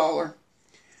Jerry Lawler.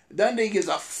 Dundee gives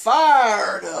a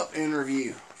fired-up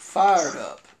interview. Fired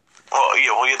up. Well, they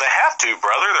have to,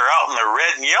 brother. They're out in the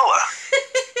red and yellow.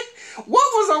 What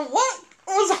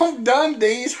was on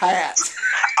Dundee's hat?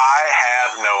 I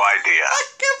have no idea. I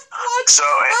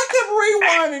kept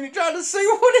rewinding and trying to see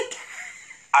what it.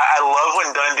 I love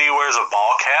when Dundee wears a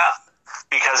ball cap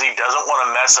because he doesn't want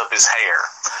to mess up his hair,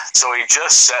 so he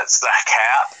just sets the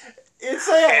cap. And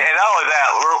not only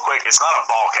that, real quick, it's not a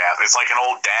ball cap. It's like an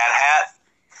old dad hat.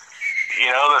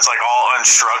 That's like all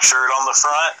unstructured on the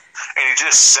front, and he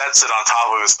just sets it on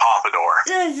top of his pompadour.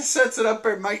 Yeah, he just sets it up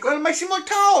there, it makes him look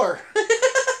taller.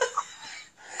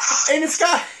 And it's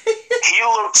got. He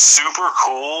looked super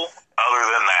cool. Other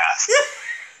than that,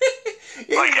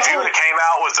 like if he would have came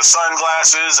out with the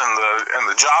sunglasses and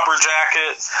the jobber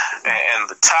jacket and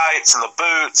the tights and the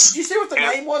boots. Did you see what the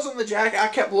name was on the jacket? I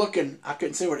kept looking. I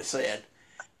couldn't see what it said.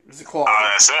 It was a quality.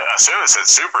 I assume it said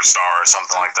Superstar or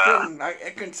something like that.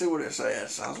 I couldn't see what it said.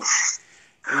 So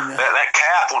that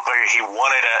cap looked like he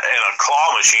won it in a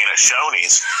claw machine at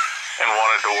Shoney's and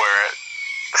wanted to wear it.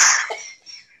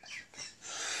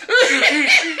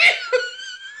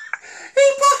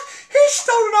 He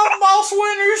stole it off Boss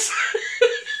Winners.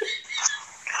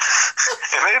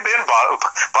 It may have been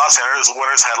Boss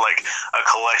Winners had like a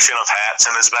collection of hats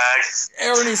in his bag.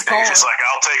 Everybody's car. He's just like,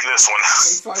 I'll take this one.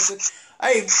 He probably said,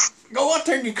 hey, go out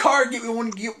there in your car and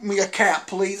get me a cap,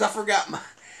 please. I forgot my.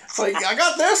 So I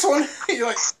got this one. He's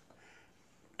like,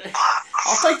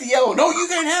 I'll take the yellow. No, you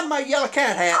can't have my yellow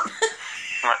cat hat.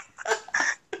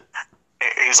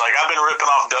 He's like, I've been ripping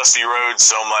off Dusty Rhodes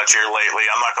so much here lately.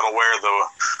 I'm not going to wear the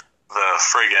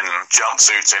friggin'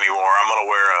 jumpsuits anymore. I'm going to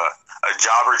wear a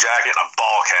jobber jacket and a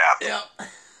ball cap. Yep.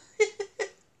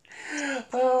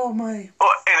 Oh, man.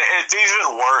 Well, and it's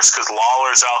even worse because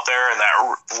Lawler's out there in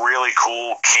that really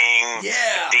cool King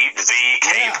deep V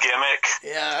cape gimmick.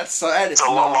 Yeah, that is so nice.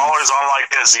 Lawler's on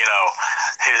like his,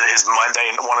 his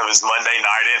one of his Monday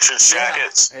night entrance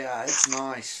jackets. Yeah, it's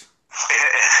nice.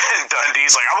 And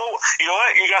Dundee's like, you know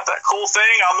what? You got that cool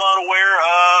thing? I'm gonna wear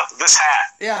this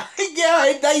hat. Yeah, they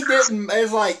didn't.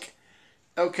 It's like,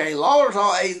 okay, Lawler's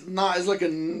is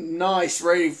looking nice,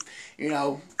 ready, And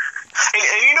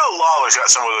Lawler's got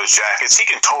some of those jackets. He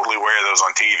can totally wear those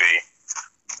on TV.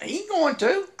 He going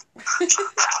to.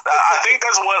 I think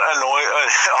that's what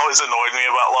always annoyed me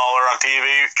about Lawler on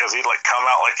TV because he'd like come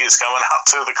out like he's coming out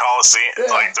to the Coliseum,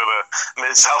 like to the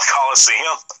Mid-South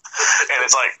Coliseum, and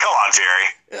it's like, come on, Jerry.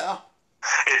 Yeah.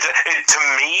 To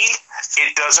me,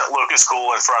 it doesn't look as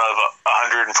cool in front of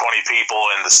 120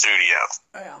 people in the studio.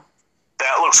 Yeah.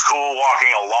 That looks cool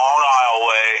walking a long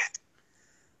aisleway.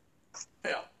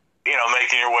 Yeah.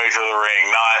 Making your way to the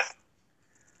ring, not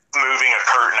moving a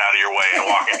curtain out of your way and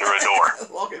walking through a door.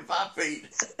 Walking 5 feet.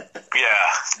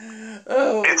 Yeah.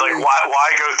 Oh, it's like, why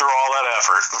go through all that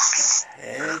effort?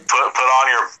 Put on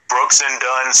your Brooks and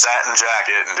Dunn satin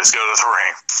jacket and just go to the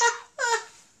ring.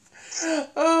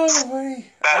 Oh, man.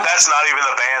 That's not even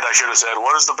the band I should have said.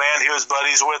 What is the band he was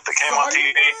buddies with that came on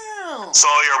TV?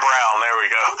 Sawyer Brown. There we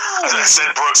go. I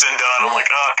said Brooks and Dunn. I'm like,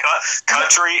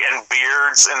 country and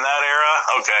beards in that era?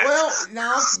 Okay. Well,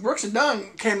 no, Brooks and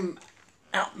Dunn came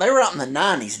out. They were out in the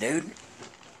 90s, dude.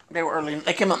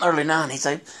 They came out in the early 90s.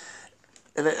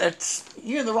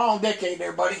 You're in the wrong decade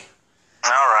there, buddy.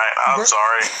 All right. I'm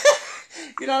sorry.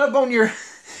 You're not up on your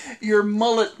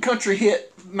mullet country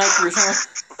hit makers, huh?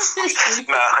 No,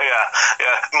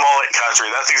 yeah, mullet country.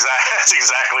 That's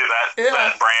exactly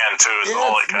that brand too. Is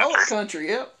mullet country. Mullet country,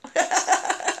 yep.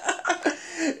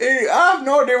 I have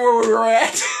no idea where we were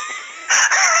at.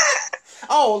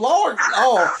 Lawler.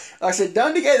 Like I said,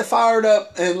 Dundee gave the fired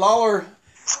up, and Lawler,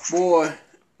 boy.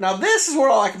 Now this is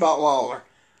what I like about Lawler.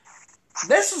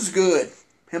 This was good.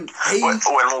 When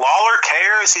Lawler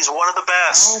cares, he's one of the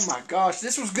best. Oh my gosh,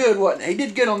 this was good, wasn't it? He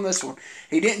did good on this one.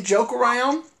 He didn't joke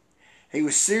around. He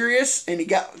was serious, and he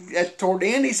got toward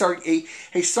the end. He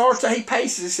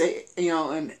paces,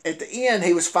 and at the end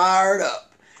he was fired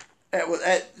up.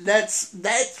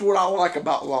 That's what I like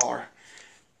about Lawler.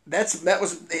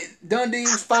 Dundee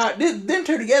was fired. Them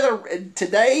two together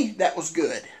today. That was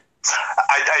good.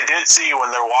 I did see when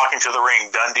they're walking to the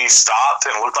ring, Dundee stopped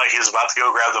and looked like he was about to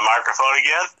go grab the microphone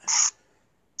again.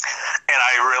 And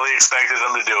I really expected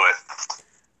him to do it.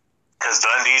 Because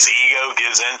Dundee's ego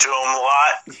gives into him a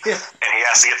lot, and he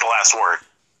has to get the last word.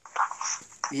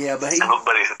 Yeah, but he thought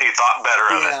better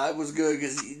of it. Yeah, it was good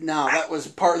because that was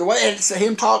part of the way. It's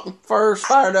him talking first,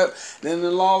 fired up, then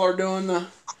the Lawler doing the,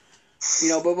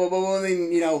 blah blah blah, blah,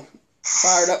 then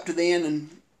fired up to the end and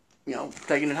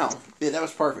taking it home. Yeah, that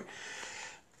was perfect.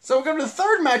 So we go to the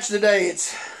third match of the day.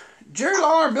 It's Jerry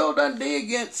Lawler and Bill Dundee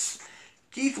against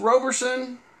Keith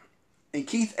Roberson and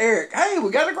Keith Eric. Hey,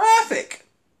 we got a graphic.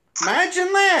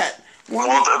 Imagine that. The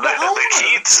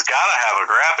Keith's got to have a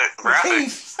graphic.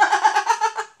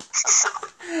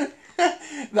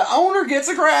 The owner gets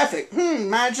a graphic.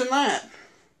 Imagine that.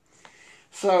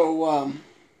 So,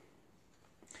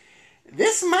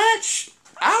 this match,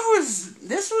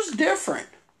 this was different.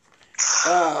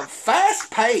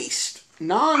 Fast-paced,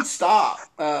 non-stop.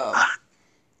 But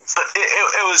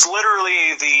it was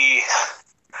literally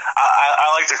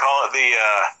I like to call it the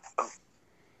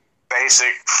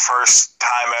basic first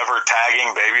time ever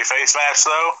tagging babyface match,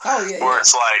 though. Oh, yeah. Where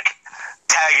it's like,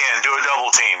 tag in, do a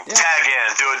double team. Yeah. Tag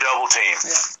in, do a double team.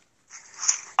 Yeah.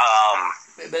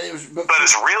 But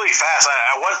it's really fast.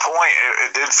 At one point,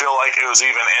 it did feel like it was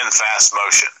even in fast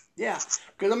motion. Yeah,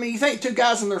 because you think two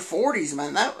guys in their 40s,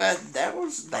 man.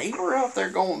 They were out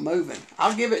there moving.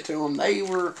 I'll give it to them. They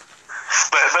were.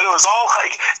 But it was all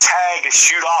like tag,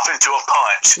 shoot off into a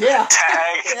punch. Yeah.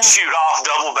 Tag, shoot off,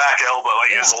 double back elbow.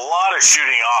 It was a lot of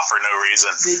shooting off for no reason.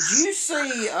 Did you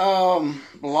see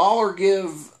Lawler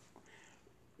give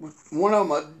one of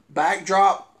them a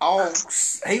backdrop?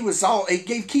 He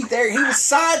gave Keith Eric. He was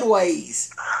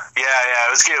sideways. Yeah,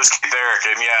 it was Keith Eric,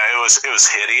 and it was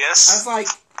hideous. I was like,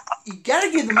 you got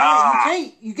to give them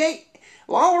that. You can't.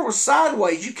 Lawler was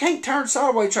sideways. You can't turn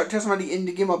sideways and try to tell somebody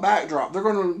to give them a backdrop. They're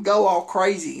going to go all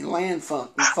crazy and land fun.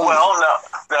 Well, no.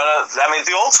 I mean,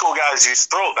 the old school guys used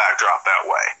to throw a backdrop that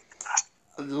way.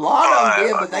 A lot of them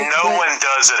did, but no one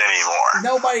does it anymore.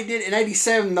 Nobody did. In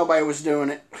 '87, nobody was doing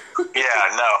it. Yeah,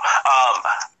 no.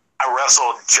 I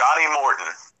wrestled Johnny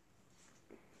Morton.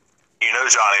 You know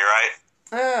Johnny, right?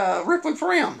 Ripley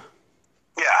Prim.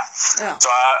 Yeah. So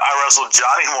I wrestled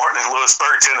Johnny Morton in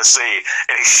Lewisburg, Tennessee,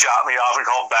 and he shot me off and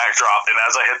called backdrop. And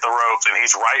as I hit the ropes, and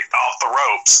he's right off the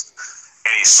ropes,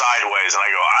 and he's sideways, and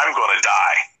I go, I'm going to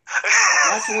die.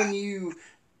 That's when you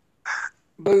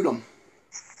boot him.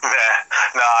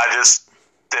 No, I just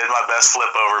did my best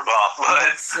flip over bump.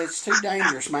 But it's too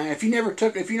dangerous, man. If you don't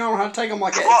know how to take them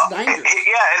like that, it's dangerous.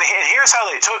 Yeah, and here's how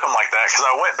they took them like that, because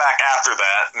I went back after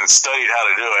that and studied how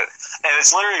to do it. And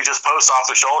it's literally just post off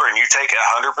the shoulder, and you take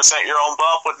 100% your own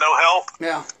bump with no help.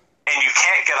 Yeah. And you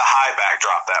can't get a high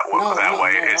backdrop that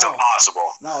way. It's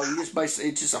impossible. No, you just basically,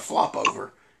 it's just a flop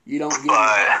over. You don't get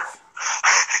it.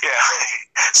 Yeah.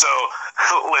 So,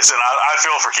 listen, I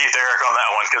feel for Keith Eric on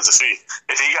that one, because if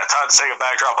he got time to take a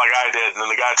backdrop like I did, and then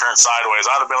the guy turned sideways,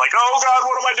 I'd have been like, oh, God,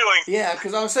 what am I doing? Yeah,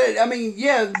 because I said,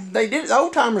 they did it. The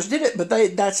old-timers did it, but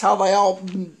that's how they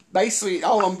basically,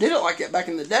 all of them did it like that back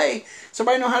in the day.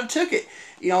 Somebody know how to took it.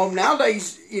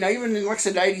 Nowadays, even in, like I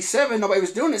said, 87, nobody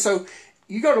was doing it. So,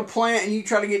 you go to a plant and you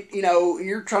try to get,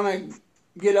 you're trying to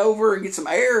get over and get some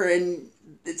air, and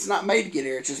it's not made to get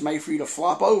air. It's just made for you to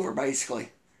flop over, basically.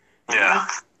 Yeah.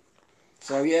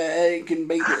 So, it can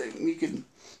be, you can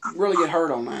really get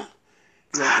hurt on that.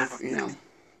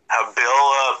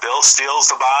 Bill steals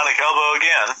the bionic elbow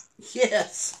again.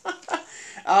 Yes.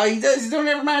 He's doing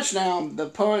every match now. The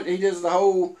punt, he does the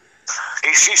whole...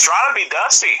 He's trying to be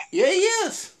Dusty. Yeah, he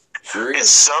is. Sure is. It's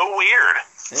so weird.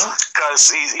 Yeah.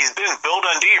 Because he's been Bill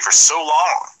Dundee for so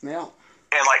long. Yeah.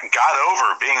 And, got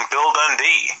over being Bill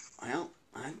Dundee. Well,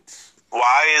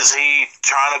 why is he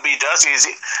trying to be Dusty?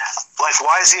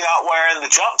 Why is he not wearing the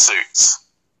jumpsuits?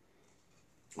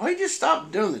 Well, he just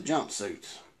stopped doing the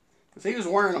jumpsuits. Because he was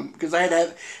wearing them. Because they had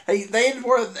to he had to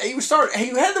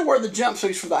wear the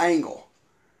jumpsuits for the angle.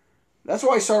 That's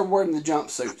why he started wearing the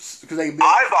jumpsuits.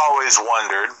 I've always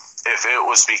wondered if it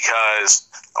was because,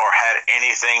 or had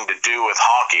anything to do with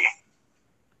Honky.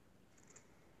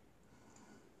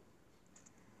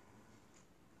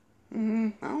 I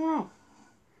don't know.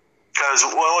 Because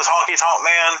when was Honky Tonk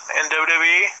Man in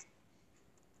WWE?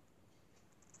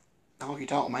 Honky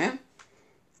Tonk Man?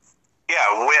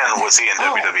 Yeah, when was he in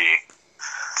WWE?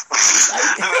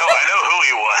 No, I know who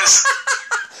he was.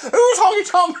 Who was Honky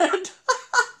Tonk Man?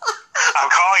 I'm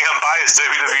calling him by his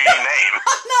WWE name.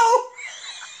 No.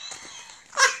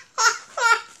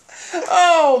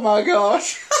 Oh my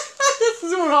gosh. This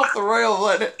is going off the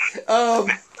rails, isn't it?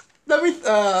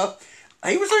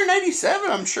 He was there in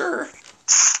 87, I'm sure.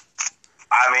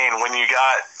 I mean, when you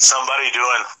got somebody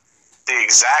doing the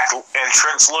exact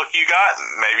entrance look you got,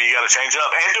 maybe you got to change it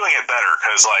up and doing it better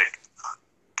because, like,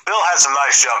 Bill had some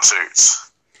nice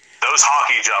jumpsuits. Those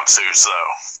hockey jumpsuits,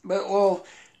 though. But, well,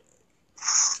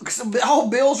 all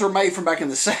Bills are made from back in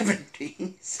the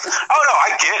 70s. Oh, no,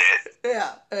 I get it.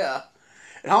 Yeah.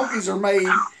 And honkies are made,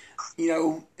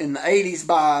 in the 80s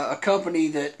by a company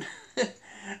that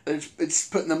it's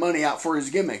putting the money out for his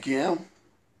gimmick, Yeah,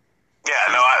 no,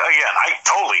 I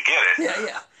totally get it.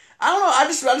 Yeah. I don't know. I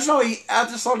just know I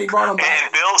just thought he brought him back.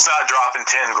 And Bill's not dropping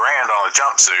 $10,000 on a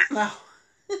jumpsuit.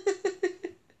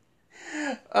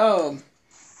 No.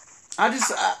 I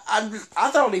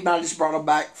thought he might have just brought him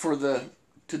back to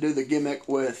do the gimmick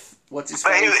with what's his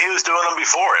face. But he was doing them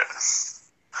before it.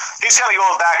 He's kind of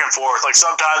going back and forth. Like,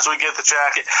 sometimes we get the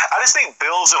jacket. I just think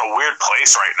Bill's in a weird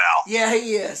place right now. Yeah,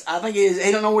 he is. I think he is.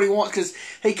 He don't know what he wants because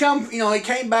he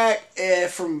came back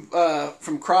from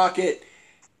Crockett,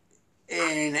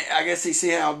 and I guess he see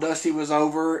how Dusty was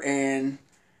over, and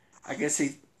I guess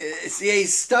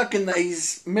he's stuck in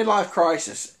his midlife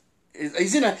crisis.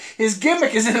 His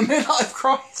gimmick is in a midlife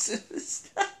crisis.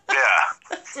 Yeah,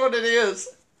 that's what it is.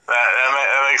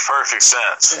 That makes perfect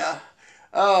sense. Yeah.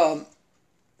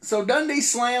 So Dundee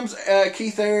slams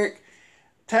Keith Eric,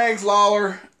 tags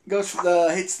Lawler,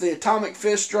 hits the atomic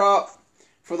fist drop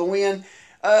for the win.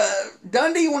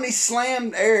 Dundee, when he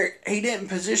slammed Eric, he didn't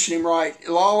position him right.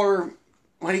 Lawler,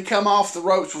 when he come off the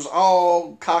ropes, was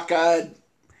all cockeyed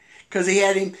because he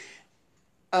had him.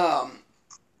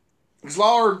 Because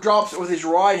Lawler drops it with his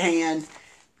right hand,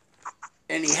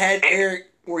 and he had Eric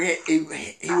where he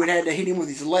would have to hit him with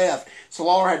his left. So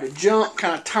Lawler had to jump,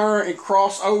 kind of turn, and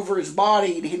cross over his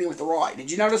body to hit him with the right. Did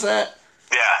you notice that?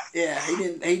 Yeah. Yeah, he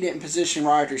didn't position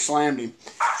right after he slammed him.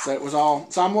 So it was all.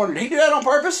 So I'm wondering, did he do that on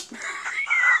purpose?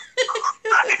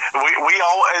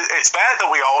 It's bad that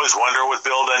we always wonder with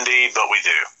Bill Dundee, but we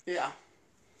do. Yeah.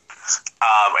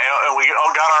 And we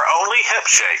got our only hip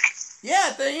shake. Yeah,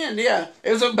 at the end, yeah.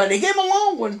 But he gave him a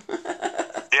long one.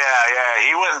 Yeah.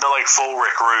 He went into like full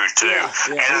Rick Rude too,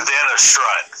 and then a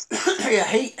strut. Yeah,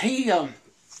 he had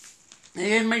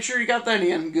to make sure he got that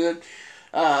in good.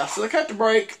 So they cut the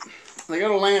break. They go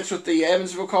to Lance with the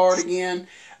Evansville card again.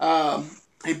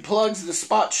 He plugs the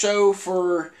spot show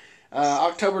for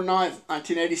October 9th,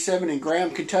 1987 in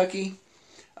Graham, Kentucky.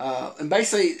 And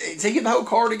basically, does he get the whole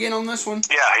card again on this one?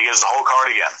 Yeah, he gets the whole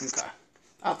card again. Okay.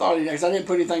 I thought he did, because I didn't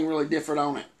put anything really different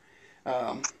on it.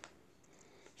 I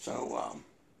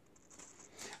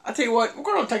tell you what, we're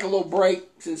going to take a little break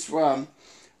since because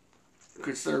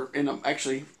they're in a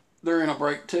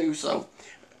break too. So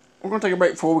we're going to take a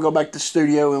break before we go back to the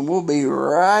studio, and we'll be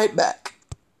right back.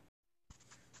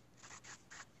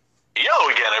 Yo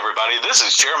again, everybody. This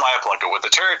is Jeremiah Plunkett with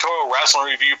the Territorial Wrestling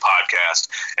Review Podcast.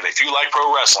 And if you like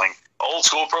pro wrestling, old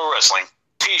school pro wrestling,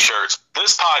 T-shirts,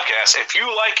 this podcast, if you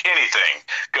like anything,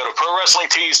 go to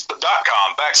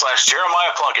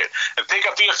ProWrestlingTees.com/Jeremiah Plunkett and pick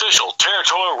up the official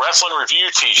Territorial Wrestling Review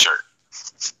T-shirt.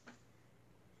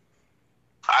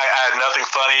 I had nothing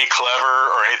funny,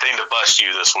 clever, or anything to bust you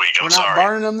this week. I'm sorry. We're not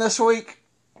burning them this week?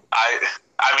 I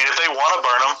mean, if they want to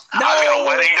burn them, I've got a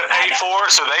wedding to pay for,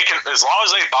 so they can, as long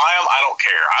as they buy them, I don't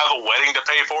care. I have a wedding to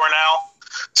pay for now,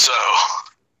 so.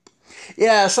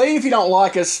 Yeah, say if you don't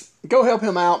like us, go help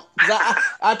him out.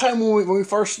 I told him when we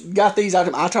first got these, I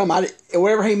told him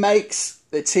whatever he makes,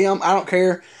 it's him. I don't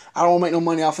care. I don't want to make no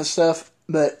money off his stuff,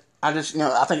 but I just,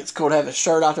 I think it's cool to have a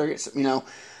shirt out there, get some,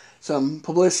 some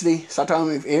publicity. So I told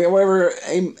him if whatever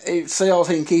he sells,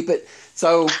 he can keep it.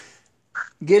 So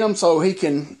get him so he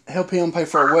can help him pay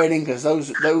for a wedding, because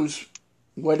those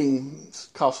weddings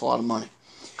cost a lot of money.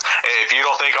 If you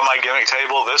don't think on my gimmick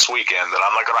table this weekend that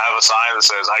I'm not going to have a sign that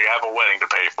says I have a wedding to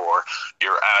pay for,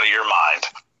 you're out of your mind.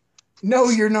 No,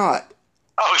 you're not.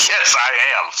 Oh, yes,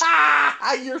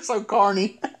 I am. You're so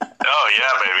corny. Oh,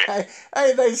 yeah, baby.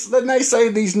 Hey, they say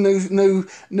these new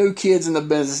kids in the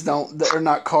business they're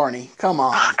not corny. Come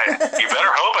on. Hey, you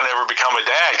better hope I never become a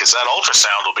dad, because that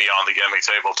ultrasound will be on the gimmick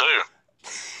table, too.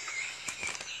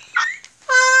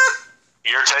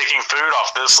 You're taking food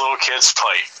off this little kid's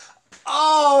plate.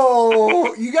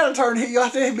 Oh, you have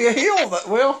to be a heel.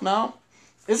 Well, no.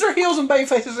 Is there heels and baby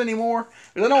faces anymore?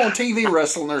 Because I know on TV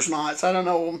wrestling there's not, so I don't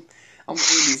know on the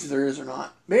indies if there is or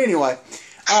not. But anyway,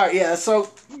 all right, yeah.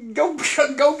 So go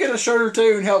get a shirt or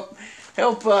two and help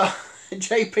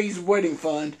JP's wedding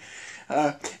fund.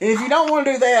 And if you don't want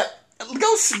to do that,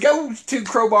 go to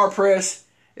Crowbar Press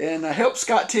and help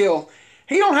Scott Till.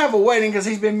 He don't have a wedding because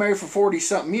he's been married for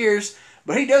 40-something years,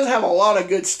 but he does have a lot of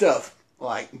good stuff,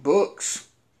 like books,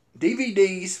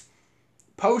 DVDs,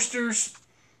 posters,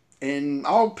 and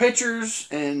all pictures,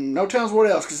 and no telling what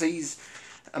else, because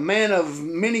a man of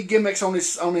many gimmicks on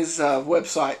his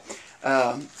website.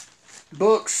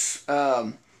 Books.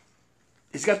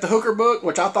 He's got the Hooker book,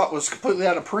 which I thought was completely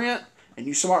out of print, and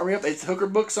you smart me up. It's Hooker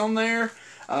books on there.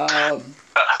 The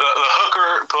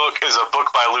Hooker book is a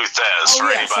book by Lou Thez, for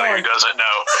anybody who doesn't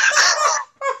know.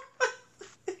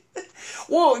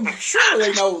 Well, surely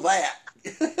they know that.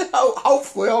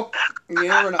 Hopefully, you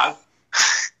never know.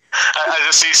 I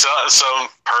just see some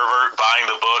pervert buying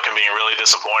the book and being really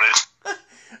disappointed.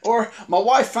 Or my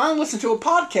wife finally listened to one of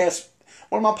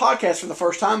my podcasts for the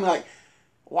first time, like,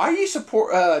 why are you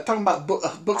talking about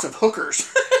books of hookers?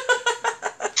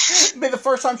 It'd be the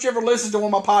first time she ever listened to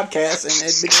one of my podcasts, and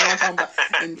it'd be talking about,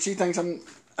 and she thinks I'm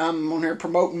on here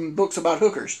promoting books about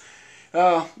hookers.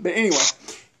 But anyway,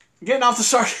 getting off the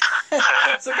start.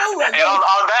 So go. And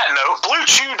on that note,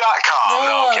 BlueChew.com.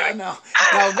 No, I'm kidding. No.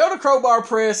 Now go to Crowbar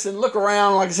Press and look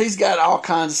around. Like he's got all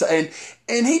kinds of, and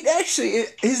he actually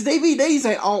his DVDs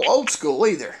ain't all old school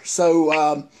either.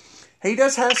 So he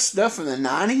does have stuff from the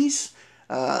 90s.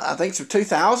 I think some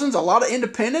 2000s. A lot of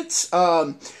independents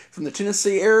from the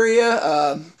Tennessee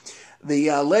area.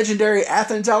 The legendary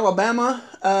Athens, Alabama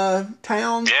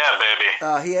town. Yeah,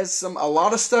 baby. He has a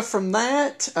lot of stuff from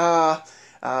that.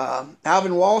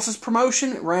 Alvin Wallace's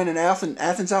promotion ran in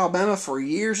Athens, Alabama for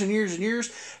years and years and years.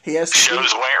 He has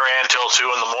shows ran till 2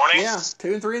 in the morning. Yeah,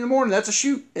 2 and 3 in the morning. That's a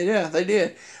shoot. Yeah, they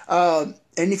did. And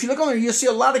if you look on there, you'll see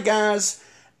a lot of guys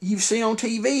you've seen on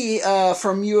TV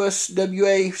from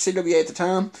USWA, CWA at the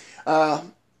time,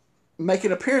 make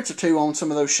an appearance or two on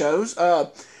some of those shows.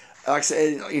 Like I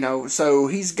said, so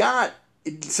he's got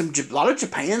a lot of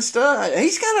Japan stuff.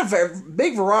 He's got a very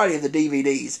big variety of the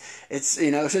DVDs. It's so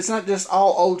it's not just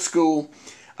all old school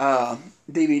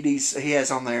DVDs he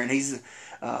has on there, and he's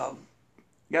got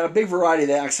a big variety of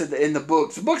that. Like I said, in the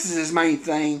books. The books is his main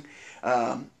thing.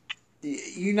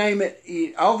 You name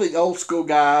it, all the old school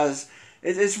guys.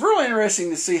 It's really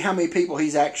interesting to see how many people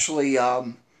he's actually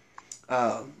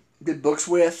did books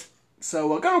with.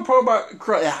 So go to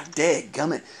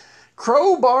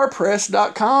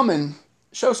crowbarpress.com and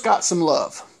show Scott some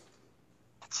love.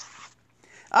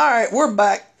 All right, we're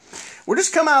back. We're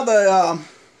just come out of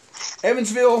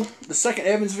the second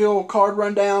Evansville card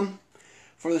rundown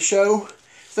for the show.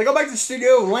 So they go back to the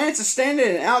studio. Lance is standing,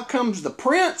 and out comes the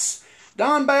Prince,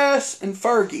 Don Bass, and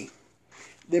Fergie.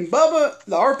 Then Bubba,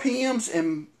 the RPMs,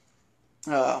 and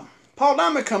Paul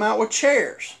Diamond come out with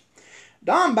chairs.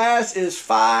 Don Bass is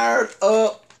fired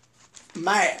up,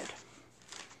 mad.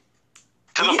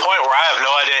 To the point where I have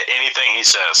no idea anything he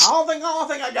says. All I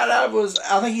think I got out of it was,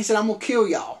 I think he said, "I'm gonna kill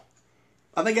y'all."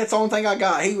 I think that's the only thing I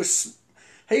got. He was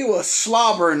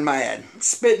slobbering mad,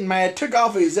 spitting mad, took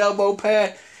off his elbow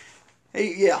pad.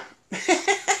 Yeah,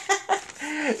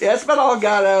 that's about all I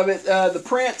got out of it. The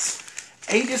Prince,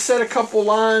 he just said a couple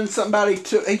lines. Something about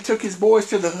he took his boys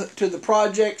to the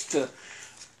projects to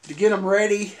get them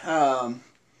ready.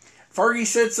 Fergie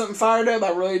said something fired up.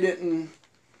 I really didn't.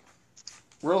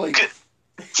 Really.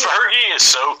 Fergie is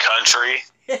so country.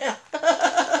 Yeah.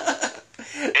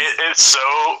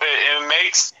 It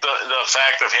makes the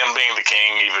fact of him being the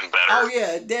king even better. Oh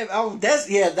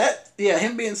yeah,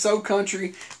 him being so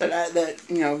country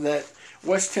that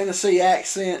West Tennessee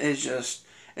accent is just,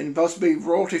 and supposed to be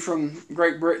royalty from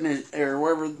Great Britain or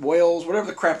wherever, Wales, whatever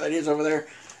the crap that is over there.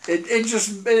 It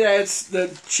adds the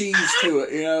cheese to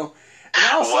it, And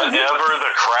also, whatever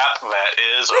the crap that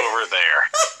is over there.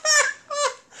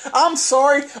 I'm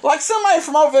sorry. Like somebody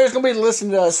from over there is going to be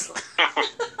listening to us.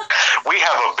 We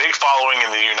have a big following in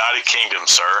the United Kingdom,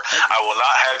 sir. I will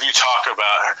not have you talk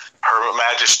about Her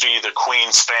Majesty the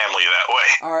Queen's family that way.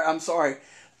 All right, I'm sorry.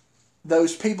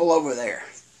 Those people over there.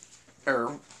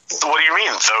 What do you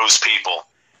mean, those people?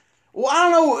 Well, I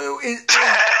don't know.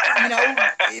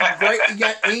 You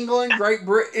got England, Great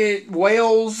Britain,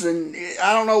 Wales, and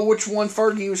I don't know which one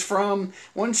Fergie was from.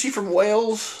 Wasn't she from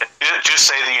Wales? Just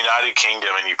say the United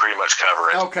Kingdom, and you pretty much cover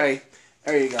it. Okay,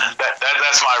 there you go.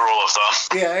 That's my rule of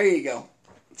thumb. Yeah, there you go.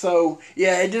 So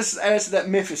yeah, it just adds to that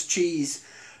Memphis cheese.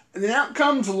 And then out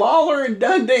comes Lawler and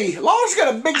Dundee. Lawler's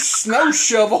got a big snow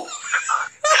shovel.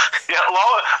 Yeah,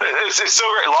 Lawler, it's so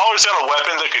great. Lawler's got a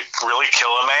weapon that could really kill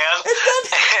a man.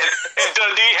 And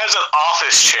Dundee has an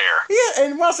office chair. Yeah,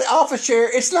 and when I say office chair,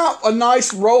 it's not a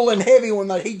nice rolling heavy one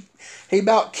that he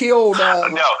about killed. No,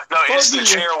 it's the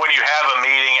chair when you have a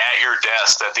meeting at your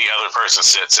desk that the other person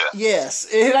sits in. Yes,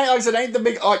 it ain't like I said, ain't the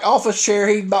big office chair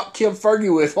he about killed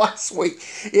Fergie with last week.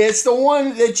 It's the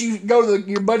one that you go to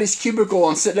your buddy's cubicle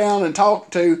and sit down and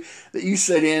talk to that you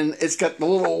sit in. It's got the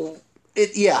little. And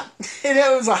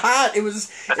it was a height.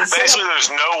 Basically, there's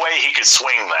no way he could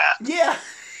swing that. Yeah.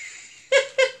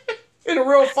 in a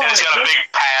real fight. And it's got a big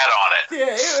pad on it.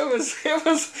 Yeah,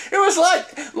 it was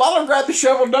like Lawler grabbed the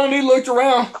shovel, Dundee looked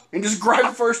around and just grabbed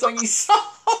the first thing he saw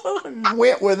and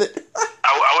went with it.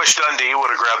 I wish Dundee would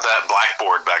have grabbed that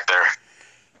blackboard back there.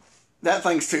 That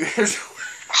thing's too. Dundee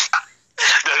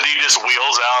just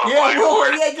wheels out a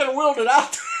blackboard. Yeah, he could have wheeled it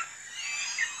out.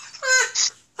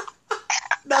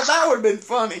 Now that would have been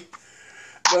funny.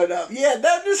 But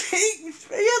that just he has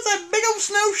that big old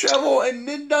snow shovel, and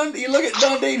then Dundee. You look at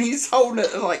Dundee, and he's holding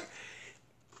it like,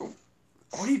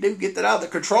 what do you do? Get that out of the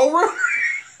control room?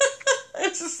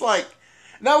 It's just like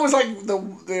that was like the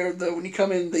when you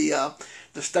come in the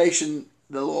station,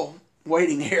 the little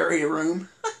waiting area room.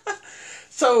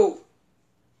 So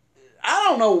I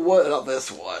don't know what this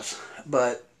was,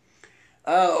 but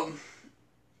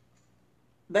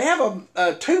they have a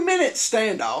 2-minute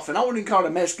standoff, and I wouldn't call it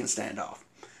a Mexican standoff.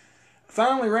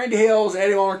 Finally, Randy Hills,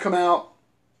 Eddie Lawler come out.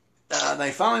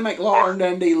 They finally make Lawler and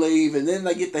Dundee leave, and then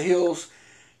they get the Hills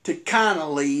to kind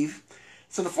of leave.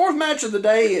 So the fourth match of the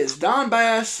day is Don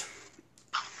Bass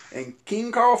and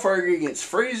King Carl Fergie against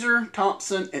Freezer,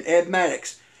 Thompson, and Ed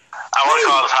Maddox. I want to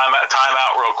call a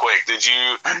timeout real quick. Did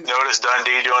you notice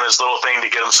Dundee doing his little thing to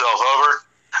get himself over?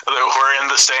 We're in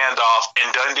the standoff,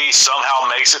 and Dundee somehow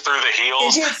makes it through the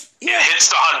heels and hits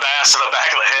Don Bass in the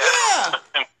back of the head.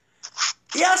 Yeah.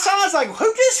 Yeah, so I was like,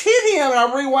 who just hit him? And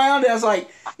I rewound it. I was like,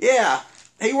 yeah.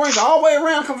 He runs all the way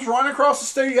around, comes running across the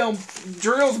studio, and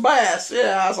drills Bass.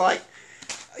 Yeah, I was like,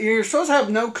 you're supposed to have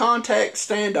no contact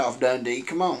standoff, Dundee.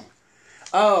 Come on.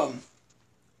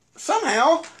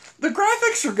 Somehow, the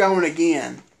graphics are going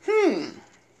again.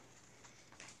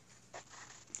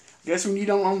 Guess when you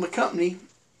don't own the company,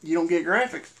 you don't get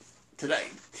graphics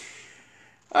today.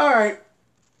 All right.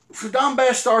 So Don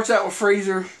Bass starts out with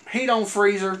Freezer. Heat on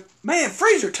Freezer. Man,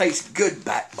 Freezer takes good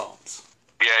back bumps.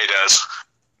 Yeah, he does.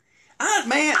 I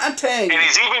tell you. And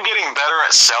he's even getting better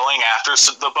at selling after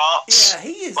the bumps. Yeah,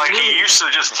 he is. Like, he used to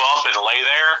just bump and lay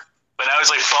there, but now he's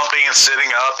like bumping and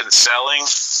sitting up and selling.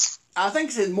 I think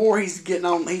it's more he's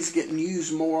getting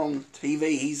used more on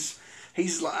TV. He's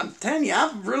I'm telling you,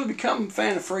 I've really become a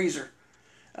fan of Freezer.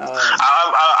 I'm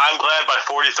glad by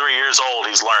 43 years old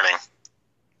he's learning.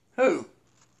 Who?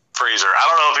 Freezer. I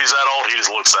don't know if he's that old. He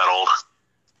just looks that old.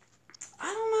 I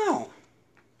don't know.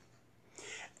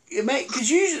 Because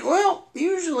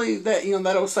usually that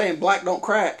that old saying, black don't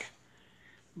crack.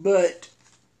 But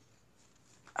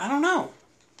I don't know.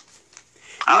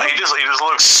 He just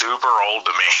looks super old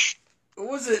to me. Who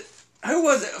was it?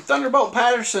 Thunderbolt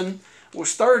Patterson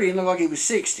was 30 and looked like he was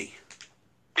 60.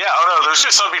 Yeah, there's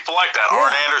just some people like that. Yeah.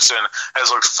 Arn Anderson has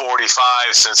looked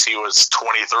 45 since he was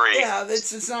 23. Yeah,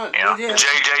 it's not. Yeah.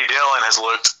 J.J. Dillon has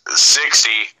looked 60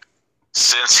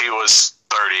 since he was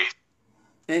 30.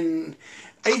 And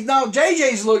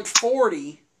JJ's looked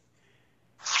 40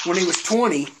 when he was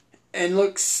 20 and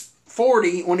looks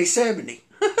 40 when he's 70.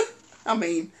 I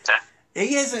mean,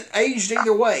 he hasn't aged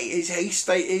either way. He's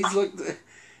looked.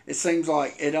 It seems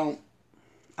like I don't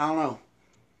know.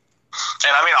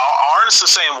 And I mean, Arn's the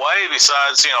same way.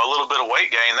 Besides, a little bit of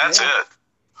weight gain. That's it.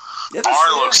 Yeah,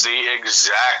 Arn looks the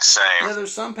exact same. Yeah,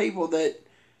 there's some people that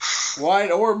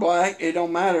white or black, it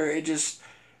don't matter. It just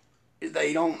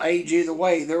they don't age either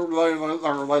way. They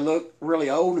look really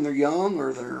old and they're young,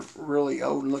 or they're really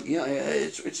old and look young.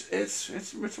 It's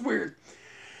weird.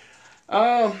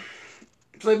 So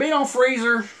they beat on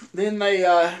Freezer. Then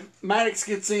Maddox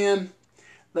gets in.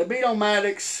 They beat on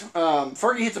Maddox.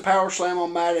 Fergie hits a power slam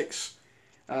on Maddox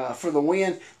for the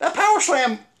win. That power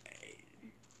slam,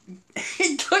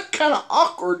 it looked kind of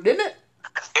awkward, didn't it?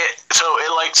 So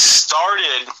it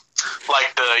started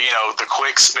like the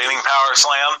quick spinning power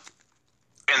slam,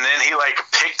 and then he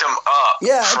picked him up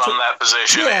from that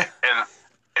position and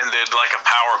did like a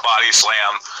power body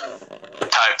slam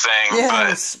type thing. Yeah, but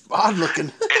it's odd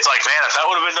looking. It's like, man, if that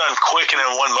would have been done quick and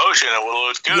in one motion, it would have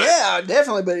looked good. Yeah,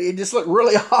 definitely, but it just looked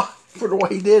really odd for the way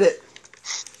he did it.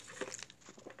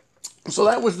 So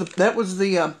that was the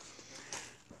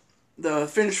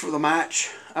finish for the match.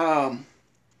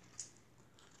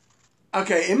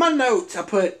 Okay, in my notes I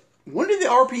put, when did the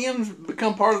RPMs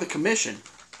become part of the commission?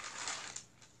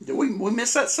 Did we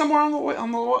miss that somewhere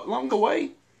along the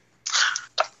way?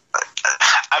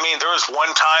 I mean, there was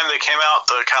one time they came out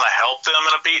to kind of help them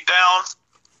in a beatdown,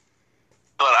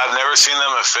 but I've never seen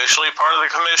them officially part of the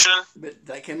commission. But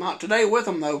they came out today with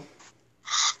them, though.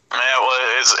 Man,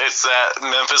 it's that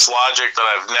Memphis logic that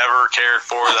I've never cared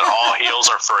for, that all heels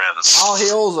are friends. All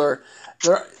heels are...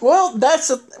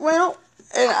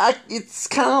 it's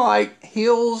kind of like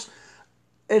heels...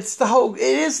 It's not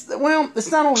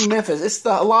only Memphis, it's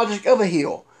the logic of a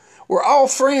heel. We're all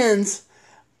friends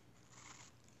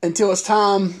until it's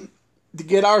time to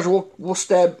get ours, they'll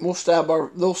stab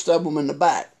them in the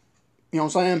back. You know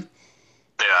what I'm saying?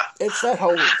 Yeah. It's that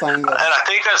whole thing. And I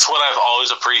think that's what I've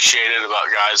always appreciated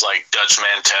about guys like Dutch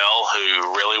Mantel,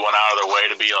 who really went out of their way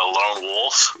to be a lone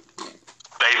wolf,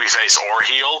 babyface or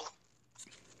heel.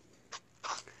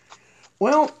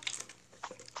 Well,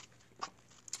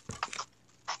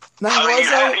 I mean, you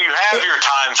have your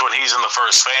times when he's in the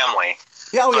first family.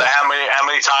 Yeah, but how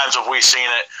many times have we seen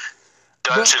it?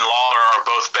 Dutch and Lawler are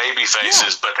both baby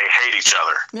faces, but they hate each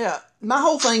other. Yeah, my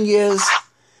whole thing is,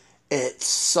 it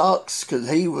sucks because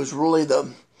he was really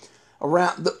the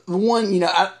one. You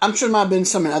know, I'm sure there might have been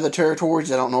some in other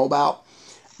territories I don't know about,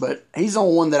 but he's the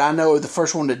only one that I know, the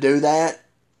first one to do that,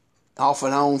 off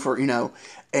and on for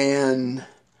and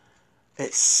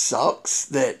it sucks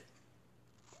that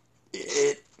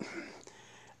it.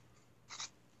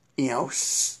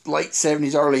 Late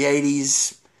 70s, early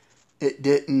 80s, it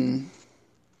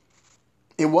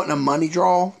wasn't a money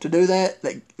draw to do that.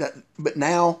 But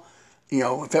now,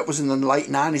 if it was in the late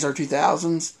 90s or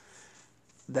 2000s,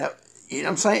 that, you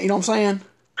know what I'm saying?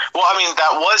 Well, I mean,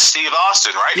 that was Steve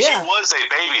Austin, right? Yeah. He was a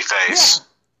baby face,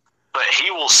 but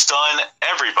he will stun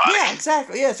everybody. Yeah,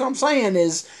 exactly. Yeah, so what I'm saying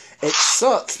is, it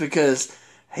sucks because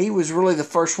he was really the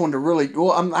first one to really,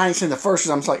 well, I ain't saying the first,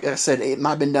 because like I said, it might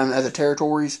have been done in other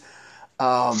territories.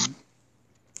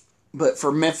 But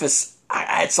for Memphis,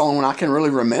 it's the only one I can really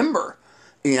remember,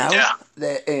 Yeah.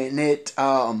 That, and it,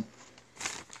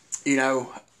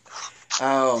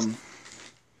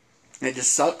 it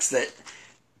just sucks that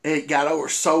it got over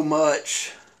so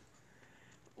much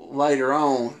later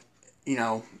on,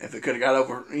 if it could have got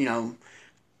over,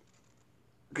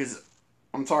 because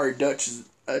I'm sorry, Dutch is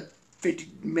a 50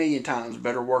 million times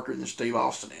better worker than Steve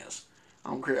Austin is. I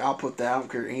don't care. I don't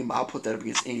care anybody. I'll put that up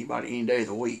against anybody any day of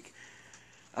the week.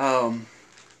 It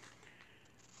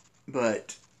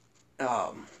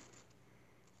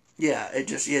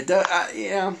just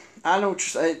I know what you're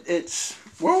saying. It's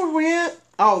where were we at?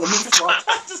 Oh, the Memphis Logic.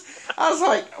 I was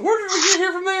like, where did we get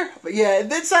here from there? But yeah,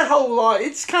 it's that whole lot.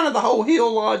 It's kind of the whole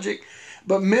heel logic,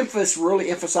 but Memphis really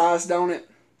emphasized on it.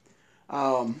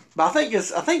 But I think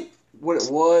what it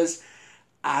was,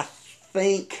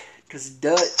 because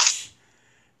Dutch.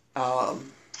 People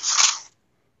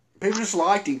just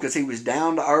liked him because he was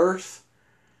down to earth.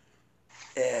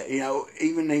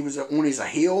 Even when he's a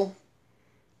heel.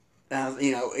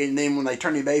 And then when they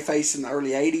turned him bayface in the early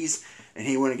 80s and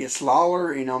he went against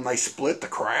Lawler, and they split the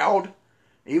crowd.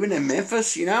 Even in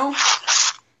Memphis, in the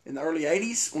early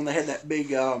 80s when they had that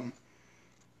big angle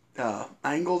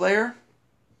there.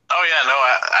 Oh, yeah, no,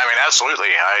 I mean, absolutely.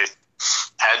 I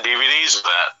had DVDs of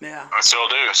that. Yeah. I still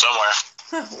do, somewhere.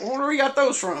 I wonder where you got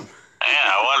those from. Yeah,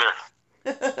 I wonder.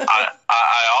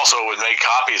 I also would make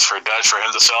copies for Dutch for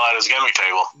him to sell at his gimmick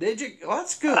table. Did you? Well,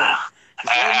 that's good.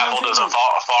 Apple doesn't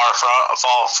fall far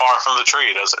from the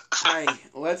tree, does it? Hey,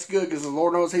 well, that's good because the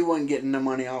Lord knows he wasn't getting no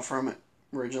money off from it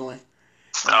originally.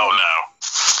 Oh, no.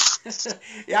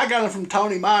 Yeah, I got it from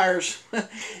Tony Myers.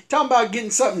 Talking about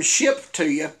getting something shipped to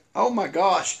you. Oh, my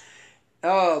gosh.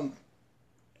 You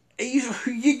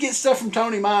get stuff from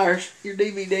Tony Myers, your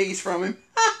DVDs from him.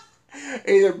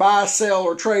 Either buy, sell,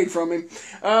 or trade from him.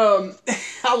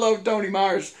 I love Tony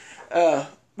Myers.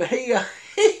 But he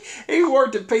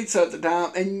worked at Pizza Hut at the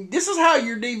time, and this is how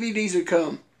your DVDs would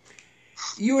come.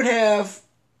 You would have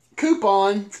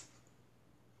coupons,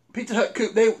 Pizza Hut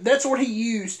that's what he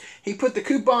used. He put the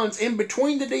coupons in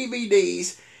between the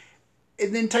DVDs,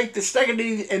 and then take the stack of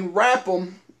DVDs and wrap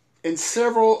them in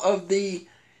several of the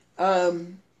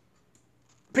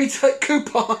Pizza Hut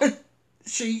coupon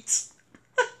sheets.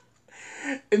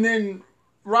 And then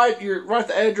write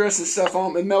the address and stuff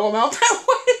on them and mail them out that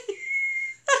way.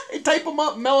 Tape them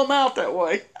up and mail them out that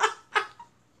way.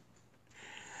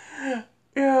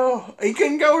 He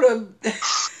couldn't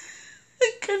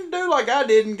he couldn't do like I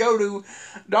did and go to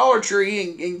Dollar Tree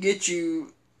and get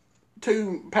you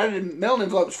 2 padded mail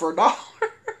envelopes for $1.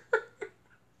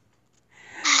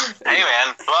 Hey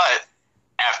man, but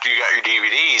after you got your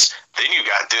DVDs, then you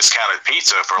got discounted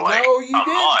pizza for like no, you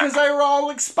didn't, because they were all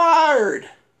expired.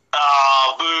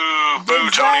 Oh, boo,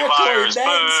 exactly. Tony Myers,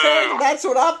 boo. That's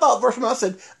what I thought first. I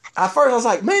said, at first I was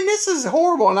like, man, this is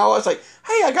horrible. And I was like,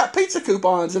 hey, I got pizza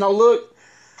coupons. And I look,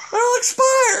 they're all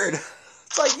expired.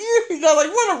 It's like,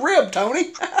 what a rib, Tony.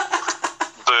 Boo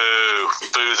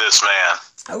this man.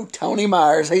 Oh, Tony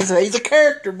Myers. He's a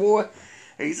character, boy.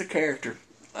 He's a character.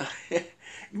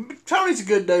 Tony's a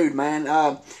good dude, man.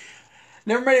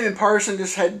 Never met him in person,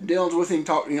 just had dealings with him,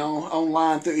 talk,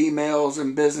 online through emails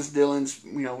and business dealings,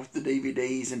 with the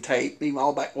DVDs and tape, even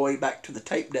all way back to the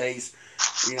tape days,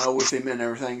 with him and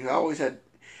everything. I always had,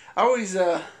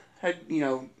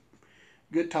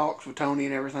 good talks with Tony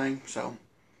and everything. So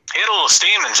he had a little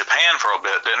steam in Japan for a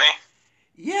bit, didn't he?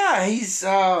 Yeah, he's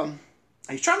trying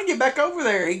to get back over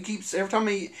there. He keeps every time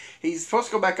he's supposed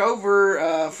to go back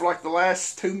over for like the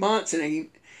last 2 months, and he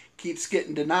keeps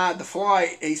getting denied the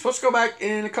flight. He's supposed to go back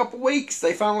in a couple weeks.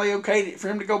 They finally okayed it for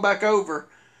him to go back over,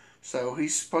 so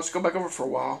he's supposed to go back over for a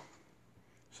while.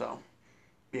 So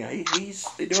yeah, he's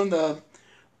doing the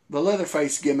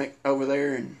Leatherface gimmick over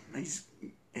there, and he's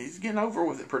getting over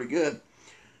with it pretty good.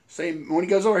 Same when he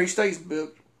goes over, he stays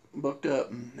booked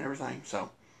up and everything. So.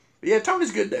 Yeah, Tony's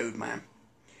a good dude, man.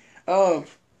 We've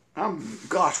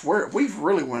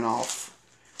really went off.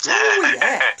 Where are we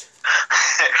at?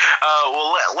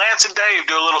 Well, Lance and Dave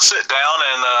do a little sit down,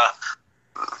 and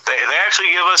they actually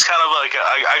give us kind of like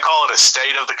I call it a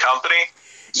state of the company,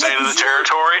 state of the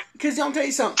territory. Because I'll tell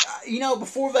you something.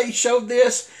 Before they showed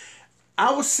this,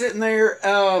 I was sitting there.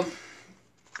 I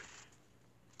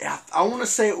want to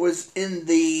say it was in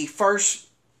the first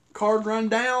card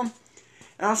rundown,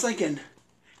 and I was thinking.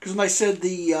 Because when they said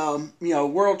the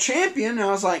world champion, and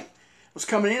I was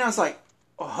coming in, I was like,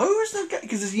 well, who's the guy?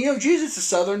 Because Jesus, the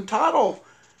Southern title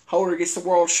holder, gets the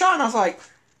world shot, and I was like,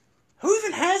 who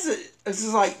even has it? It's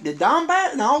just like, did Don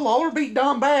Bass? No, Lawler beat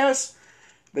Don Bass,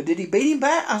 but did he beat him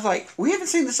back? I was like, we haven't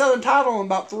seen the Southern title in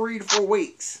about 3 to 4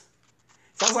 weeks.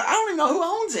 So I was like, I don't even know who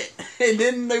owns it. And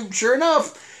then, sure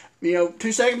enough, 2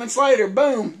 segments later,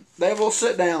 boom, they have a little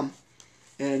sit down,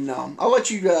 and I'll let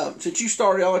you. Since you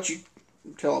started, I'll let you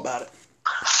tell about it.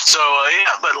 So,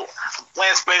 but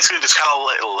Lance basically just kind of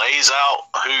lays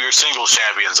out who your singles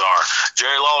champions are.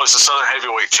 Jerry Lawler's the Southern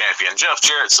Heavyweight Champion. Jeff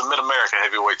Jarrett's the Mid-America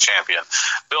Heavyweight Champion.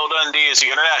 Bill Dundee is the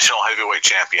International Heavyweight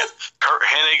Champion. Kurt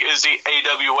Hennig is the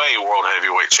AWA World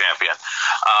Heavyweight Champion.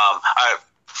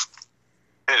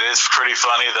 It is pretty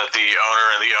funny that the owner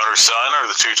and the owner's son are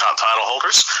the 2 top title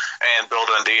holders, and Bill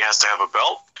Dundee has to have a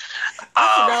belt.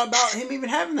 I forgot about him even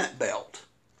having that belt.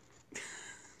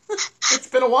 It's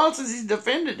been a while since he's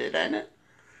defended it, hasn't it?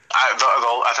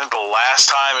 I think the last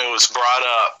time it was brought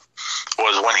up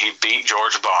was when he beat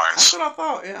George Barnes. That's what I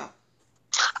thought, yeah.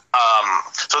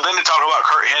 So then they talk about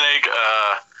Kurt Hennig,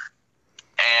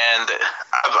 and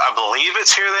I believe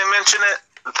it's here they mention it,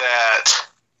 that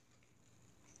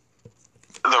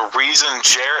the reason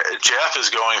Jeff is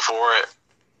going for it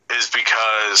is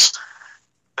because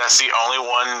that's the only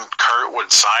one Kurt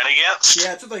would sign against. Yeah,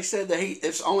 that's what they said. That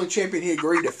it's the only champion he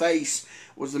agreed to face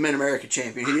was the Mid-America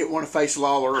champion. He didn't want to face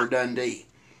Lawler or Dundee.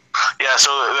 Yeah, so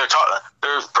they're kind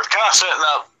of setting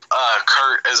up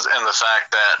Kurt in the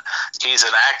fact that he's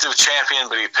an active champion,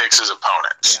 but he picks his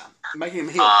opponents. Yeah, making him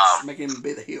heel. Making him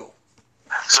be the heel.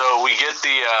 So we get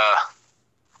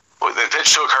they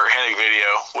pitched to a Kurt Hennig video,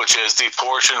 which is the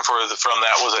portion from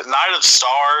that, was it Night of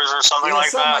Stars or something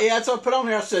like that? Yeah, that's what I put on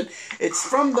here. I said, it's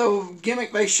from the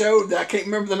gimmick they showed that I can't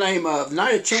remember the name of.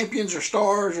 Night of Champions or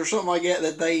Stars or something like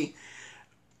that they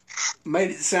made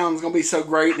it sound was going to be so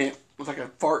great, and it was like a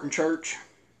fart in church.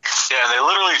 Yeah, and they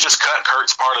literally just cut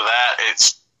Kurt's part of that.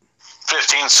 It's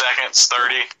 15 seconds,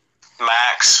 30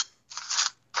 max,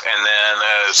 and then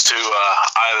it's to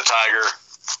Eye of the Tiger.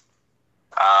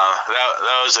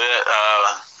 That was it.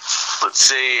 Let's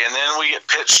see, and then we get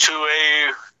pitched to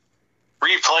a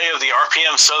replay of the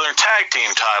RPM Southern Tag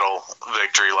Team title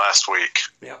victory last week.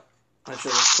 Yep, I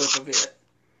showed a clip of it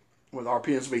with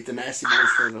RPMs beat the Nasty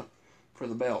Boys for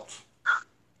the belts.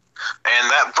 And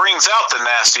that brings out the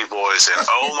Nasty Boys, and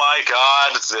oh my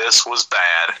God, this was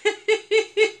bad.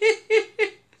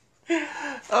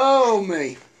 Oh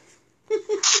me.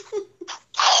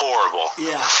 Horrible.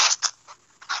 Yeah.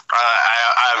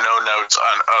 I have no notes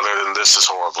other than this is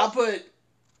horrible. I put,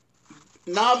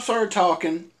 Knob started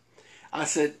talking. I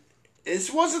said,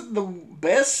 this wasn't the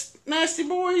best Nasty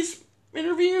Boys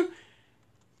interview.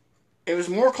 It was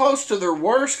more close to their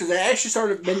worst because they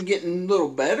actually been getting a little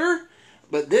better.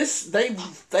 But this,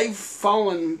 they've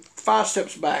fallen 5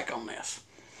 steps back on this.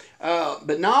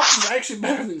 But Knobbs is actually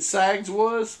better than Sags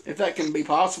was, if that can be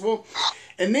possible.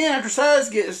 And then after Sags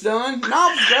gets done,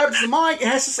 Knobbs grabs the mic and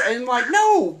has to say,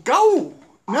 no, go,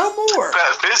 no more.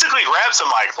 Physically grabs the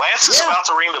mic. Lance is about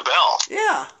to ring the bell.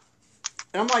 Yeah.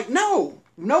 And I'm like, no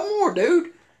more,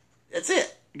 dude. That's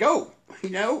it. Go.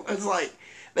 It's like,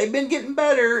 they've been getting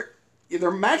better.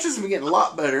 Their matches have been getting a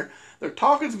lot better. Their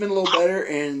talking's been a little better,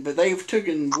 but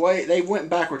they went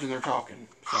backwards in their talking.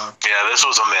 So. Yeah, this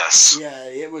was a miss. Yeah,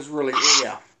 it was really,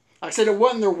 yeah. Like I said, it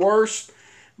wasn't their worst,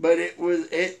 but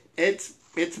it's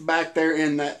back there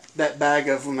in that bag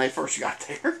of when they first got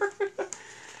there.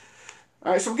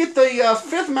 All right, so we get the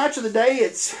 5th match of the day.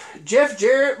 It's Jeff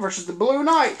Jarrett versus the Blue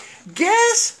Knight.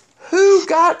 Guess who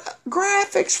got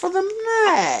graphics for the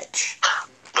match?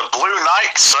 The Blue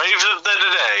Knight saves the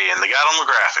day, and they got on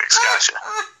the graphics. Gotcha.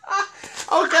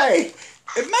 Okay.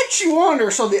 It makes you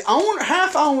wonder. So the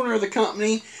half owner of the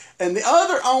company and the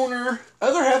other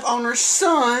half owner's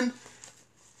son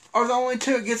are the only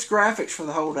two that gets graphics for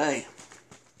the whole day.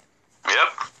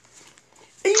 Yep.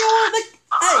 And you know what?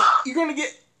 Hey, you're going to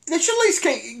get... They should at least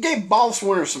give Boss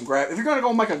Winter some graphics. If you're going to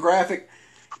go make a graphic,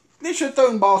 they should throw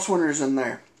in Boss Winters in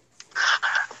there.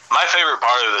 My favorite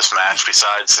part of this match,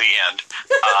 besides the end,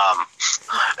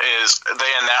 is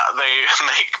they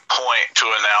make point to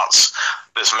announce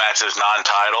this match as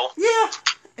non-title. Yeah.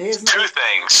 Two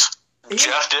things. Yeah.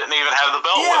 Jeff didn't even have the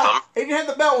belt with him. He didn't have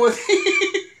the belt with him.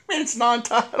 It's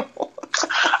non-title.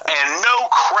 And no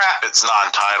crap, it's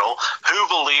non-title. Who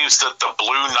believes that the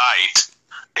Blue Knight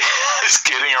is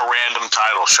getting a random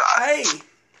title shot? Hey,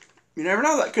 you never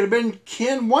know. That could have been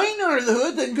Ken Wayne under the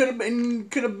hood. That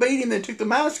could have beat him. Then took the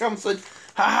mask off and said,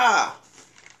 "Ha ha,"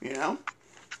 you know.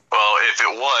 Well, if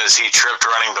it was, he tripped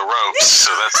running the ropes,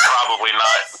 so that's probably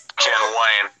not Ken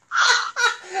Wayne.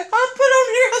 I put on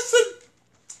here.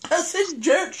 I said,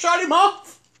 Jarrett shot him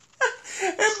off.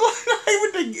 And Blue Knight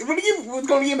was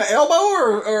going to give him an elbow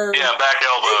or yeah, back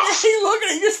elbow. He looked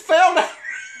at it, he just fell down.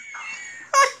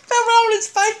 I fell down on his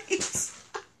face.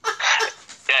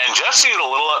 And Jeff seemed a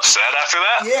little upset after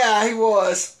that. Yeah, he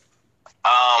was.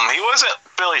 He wasn't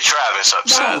Billy Travis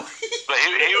upset, no. But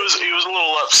he was a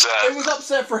little upset. It was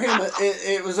upset for him.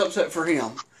 It was upset for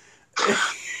him. Yeah,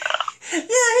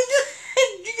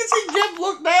 you can see Jeff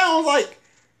look down like,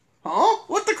 huh?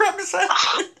 What the crap is that?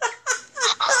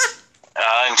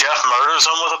 And Jeff murders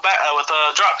him with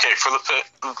a drop kick for the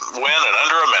win in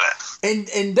under a minute.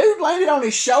 And dude landed on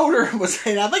his shoulder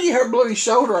and I think he hurt blew his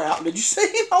shoulder out. Did you see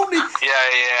him holding?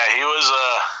 Yeah,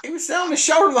 he was on his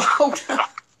shoulder the whole time.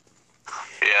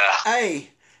 Yeah. Hey,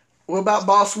 what about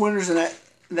Boss Winters and that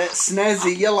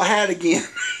snazzy yellow hat again?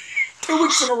 2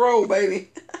 weeks in a row, baby.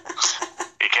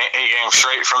 He came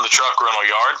straight from the truck rental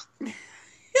yard.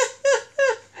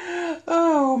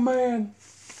 Oh man,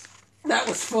 that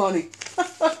was funny.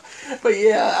 But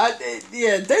yeah,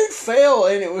 dude fell,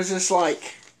 and it was just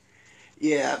like,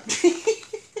 yeah,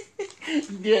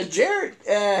 yeah, Jarrett,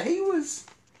 he was,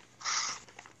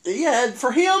 yeah,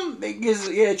 for him, because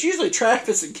it's usually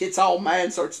Travis that gets all mad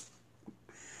and starts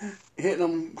hitting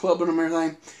them, clubbing them, and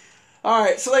everything. All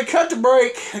right, so they cut the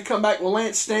break. They come back with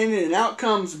Lance standing, and out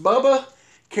comes Bubba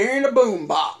carrying a boom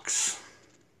box.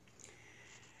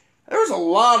 There was a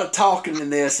lot of talking in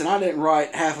this, and I didn't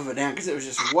write half of it down because it was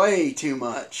just way too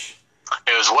much.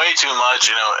 It was way too much,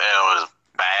 and it was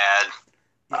bad.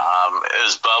 It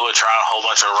was Bubba trying a whole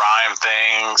bunch of rhyme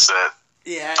things that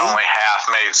only half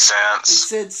made sense. He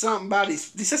said something about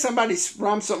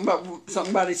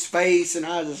something about his face, and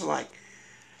I was just like,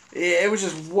 yeah, it was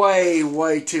just way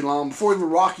too long before even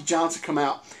Rocky Johnson come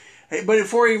out. But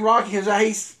before Rocky comes out,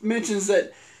 he mentions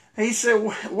that he said,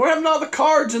 "What happened to all the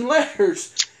cards and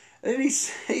letters?" And he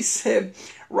said,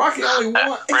 Rocky only won.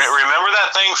 Remember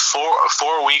that thing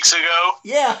 4 weeks ago?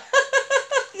 Yeah.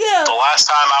 Yeah. The last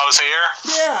time I was here?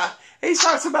 Yeah. He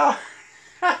talks about,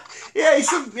 yeah, he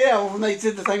said, yeah, when they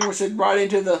did the thing where it said right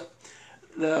into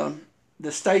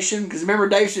the station, because remember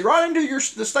Dave said, right into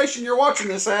the station you're watching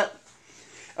this at.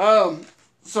 So,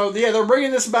 yeah, they're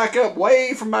bringing this back up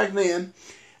way from back then.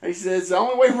 He says the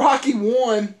only way Rocky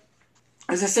won,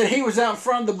 as I said, he was out in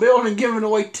front of the building giving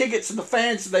away tickets to the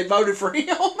fans, so they voted for him.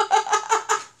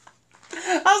 I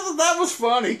thought that was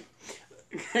funny.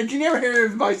 Did you never hear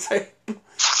everybody say,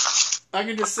 I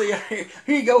can just see, here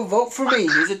you go, vote for me.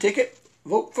 Here's a ticket,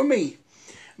 vote for me.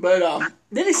 But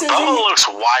then he says... Bubba looks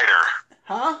wider.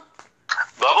 Huh?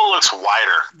 Bubba looks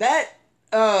wider.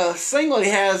 That singlet he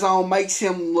has on makes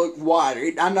him look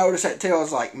wider. I noticed that too. I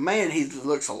was like, man, he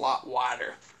looks a lot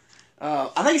wider.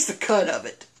 I think it's the cut of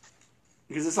it.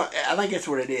 Because it's like, I think that's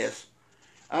what it is.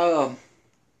 I don't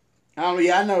know.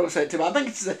 Yeah, I noticed that too. But I think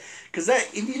it's because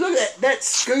if you look at that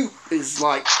scoop is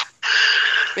like,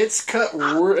 it's cut.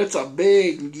 It's a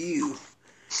big U.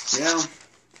 Yeah.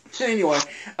 Anyway,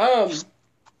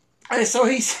 and so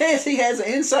he says he has an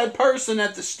inside person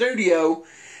at the studio,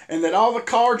 and that all the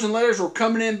cards and letters were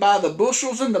coming in by the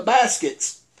bushels and the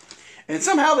baskets, and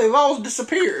somehow they've all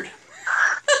disappeared.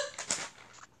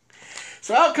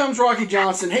 So out comes Rocky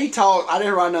Johnson. He talked. I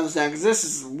didn't write none of this down because this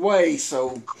is way so.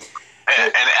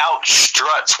 And out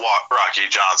struts Rocky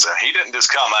Johnson. He didn't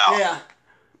just come out.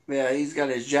 Yeah, he's got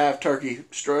his jive turkey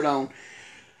strut on.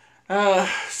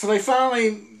 So they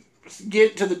finally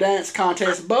get to the dance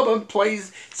contest.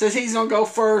 Bubba says he's gonna go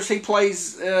first. He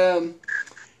plays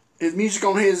his music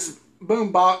on his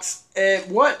boombox. It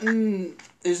wasn't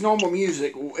his normal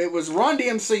music. It was Run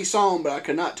DMC song, but I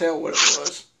could not tell what it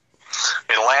was.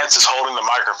 and Lance is holding the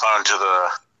microphone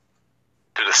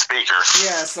to the speaker.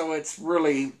 Yeah, so it's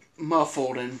really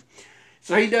muffled, and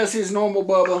so he does his normal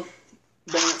Bubba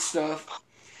dance stuff.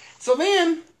 So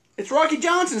then it's Rocky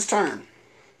Johnson's turn,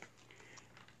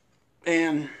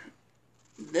 and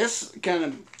this kind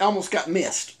of almost got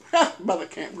missed by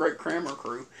the Great Kramer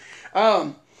crew.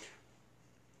 So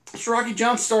Rocky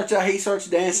Johnson starts out, he starts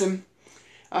dancing.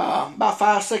 About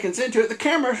 5 seconds into it, the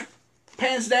camera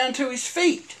pans down to his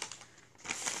feet.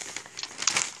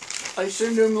 They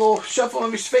soon do a little shuffle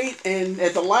of his feet, and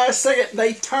at the last second,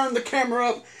 they turn the camera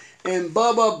up, and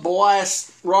Bubba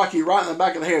blasts Rocky right in the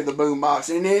back of the head with the boombox,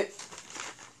 and it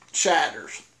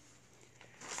shatters.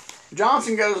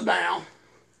 Johnson goes down.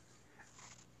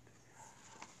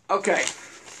 Okay.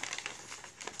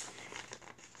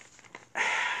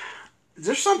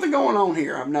 There's something going on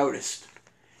here, I've noticed.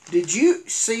 Did you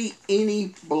see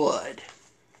any blood?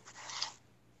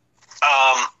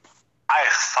 I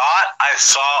thought I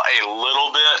saw a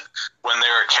little bit when they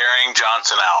were carrying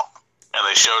Johnson out, and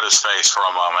they showed his face for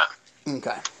a moment.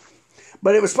 Okay.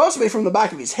 But it was supposed to be from the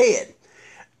back of his head.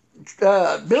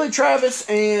 Billy Travis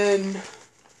and...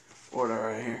 What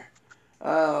are right here?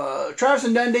 Travis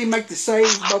and Dundee make the save,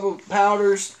 Bubba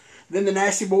Powders. Then the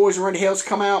Nasty Boys and Randy Hells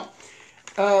come out.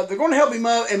 They're going to help him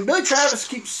up, and Billy Travis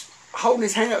keeps holding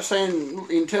his hand up,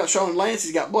 showing Lance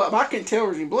he's got blood. But I can't tell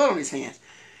there's any blood on his hands.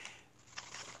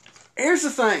 Here's the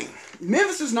thing.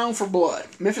 Memphis is known for blood.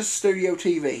 Memphis Studio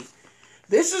TV.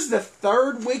 This is the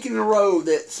third week in a row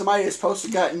that somebody is supposed to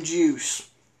have gotten juice,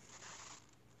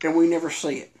 and we never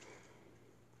see it.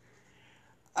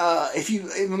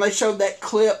 When they showed that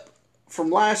clip from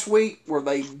last week where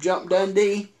they jumped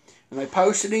Dundee and they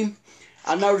posted him,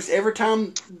 I noticed every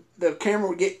time the camera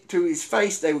would get to his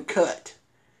face, they would cut.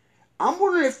 I'm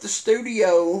wondering if the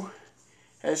studio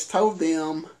has told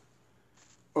them,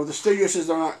 or the studio says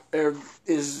they're not,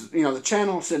 the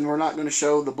channel said we're not going to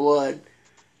show the blood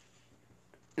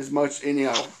as much, and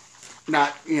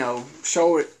not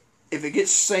show it if it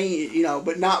gets seen,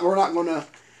 but we're not going to.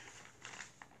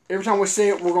 Every time we see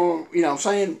it, we're going to,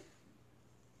 saying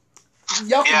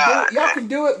y'all can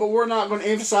do it, but we're not going to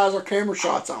emphasize our camera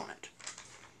shots on it.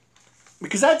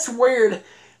 Because that's weird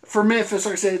for Memphis.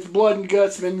 Like I said, it's blood and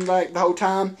guts been like the whole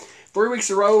time. 3 weeks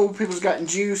in a row, people's gotten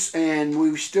juice, and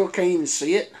we still can't even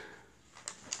see it.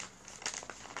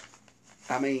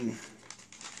 I mean,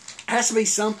 it has to be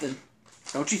something,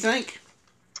 don't you think?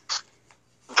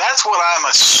 That's what I'm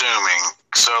assuming.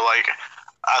 So, I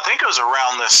think it was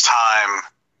around this time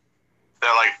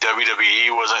that,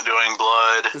 WWE wasn't doing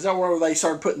blood. Is that where they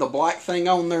started putting the black thing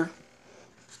on their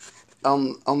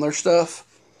stuff?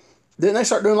 Didn't they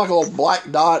start doing a little black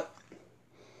dot,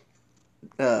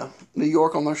 New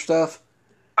York on their stuff?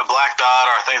 A black dot,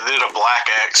 or I think they did a black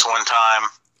X one time.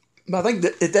 But I think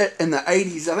that in the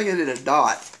 80s, I think they did a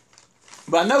dot.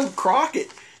 But I know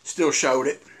Crockett still showed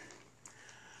it.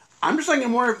 I'm just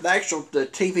thinking more if the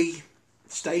TV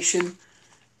station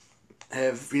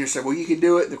have said, well, you can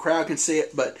do it, the crowd can see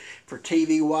it, but for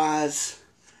TV wise,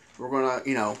 we're gonna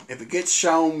if it gets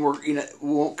shown, we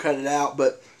won't cut it out,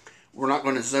 but we're not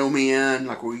going to zoom in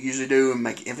like we usually do and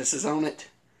make emphasis on it.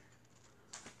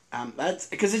 That's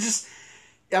because it just,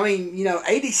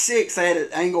 86 they had an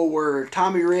angle where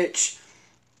Tommy Rich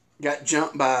got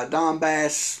jumped by Don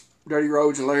Bass, Dirty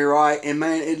Rhodes, and Larry Wright, and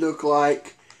man, it looked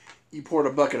like you poured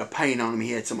a bucket of paint on him.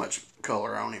 He had so much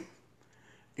color on him.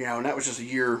 And that was just a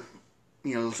year, a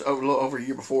little over a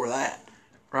year before that,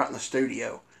 right in the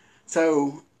studio.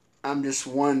 So I'm just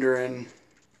wondering,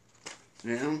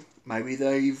 maybe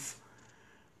the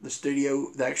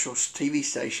actual TV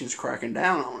station's cracking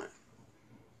down on it.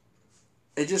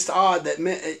 It's just odd that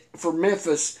for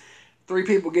Memphis, 3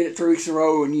 people get it 3 weeks in a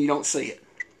row and you don't see it.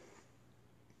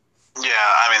 Yeah,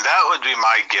 that would be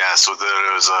my guess. That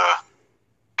it was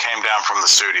came down from the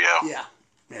studio. Yeah.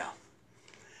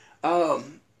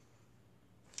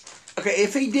 Okay,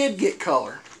 if he did get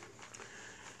color,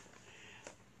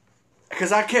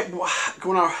 because I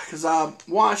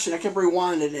watched it, I kept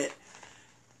rewinding it.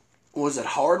 Was it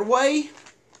Hardway?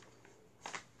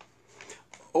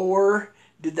 Or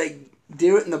did they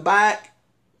do it in the back,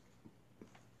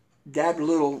 dabbed a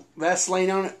little Vaseline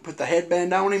on it, put the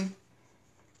headband on him,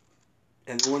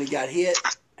 and when he got hit,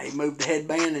 he moved the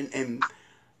headband and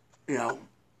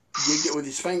jigged it with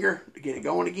his finger to get it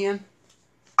going again?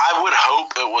 I would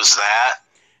hope it was that.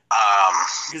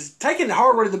 Because taking the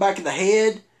hardware to the back of the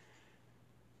head,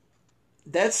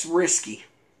 that's risky.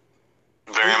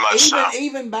 Very much so.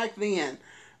 Even back then,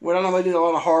 when I know they did a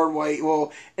lot of hardway.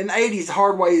 Well, in the 80s, the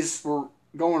hardways were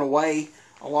going away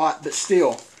a lot, but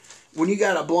still, when you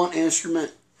got a blunt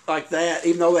instrument like that,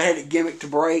 even though they had a gimmick to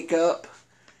break up,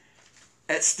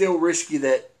 that's still risky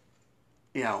that,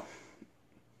 you know.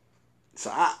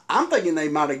 So I'm thinking they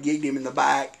might have gigged him in the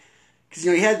back because,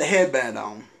 you know, he had the headband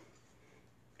on.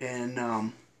 And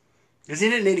because he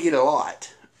didn't need to get a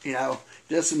lot, you know,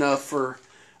 just enough for,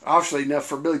 obviously enough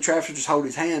for Billy Travis to just hold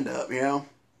his hand up, you know.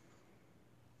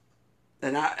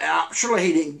 And surely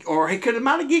he didn't, or he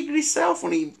might have gigged it himself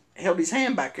when he held his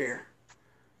hand back there.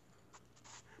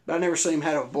 But I never seen him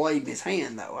have a blade in his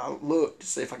hand, though. I looked to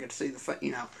see if I could see the,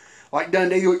 you know. Like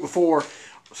Dundee the week before,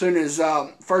 as soon as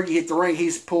Fergie hit the ring,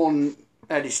 he's pulling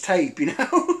at his tape, you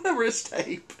know, the wrist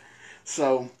tape.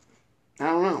 So, I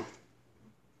don't know.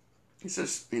 It's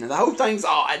just, you know, the whole thing's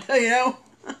odd, you know.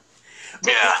 But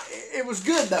yeah. It was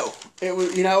good, though. It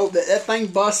was, you know, that thing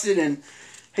busted, and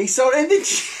he saw, and did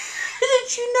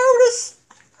you notice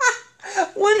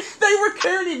when they were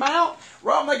carrying him out,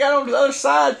 right when they got on to the other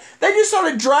side, they just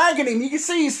started dragging him. You could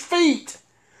see his feet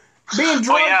being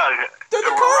dragged through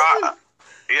the curtain.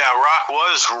 Rock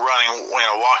was running, you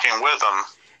know, walking with him.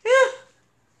 Yeah.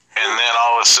 And then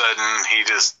all of a sudden, he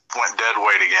just went dead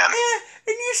weight again. Yeah,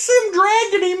 and you see him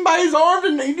dragging him by his arms,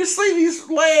 and you just see these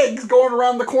legs going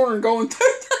around the corner and going through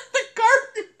the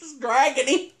curtain, just dragging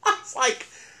him. I was like,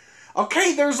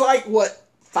 okay, there's like, what,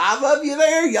 5 of you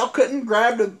there? Y'all couldn't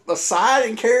grab a side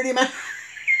and carried him out?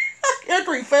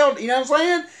 After he fell, you know what I'm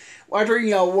saying? After,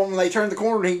 you know, when they turned the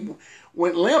corner and he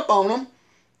went limp on them,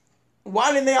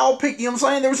 why didn't they all pick, you know what I'm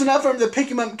saying? There was enough of them to pick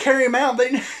him up and carry him out.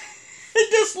 It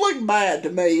just looked bad to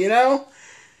me, you know?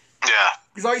 Yeah.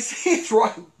 Because all you see is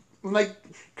right when they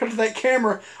cut to that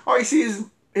camera, all you see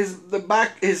is the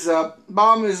back, his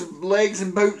bottom of his legs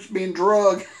and boots being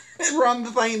drugged and run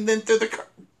the thing then through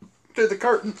the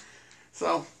curtain.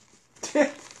 So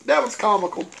that was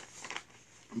comical.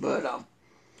 But all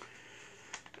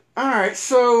right,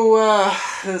 so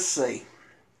let's see.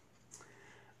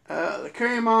 They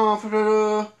carry him off.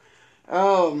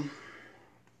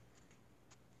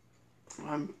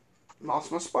 I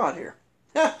lost my spot here.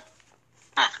 Yeah.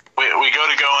 We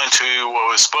go into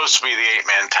what was supposed to be the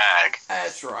 8-man tag.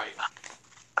 That's right.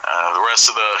 The rest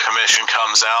of the commission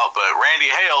comes out, but Randy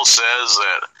Hale says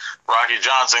that Rocky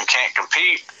Johnson can't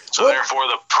compete, so therefore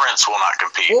the Prince will not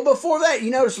compete. Well, before that,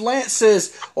 you notice Lance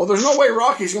says, well, there's no way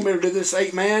Rocky's going to be able to do this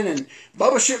 8-man, and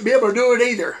Bubba shouldn't be able to do it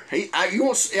either.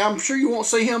 I'm sure you won't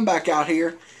see him back out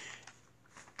here.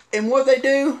 And what they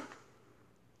do?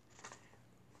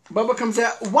 Bubba comes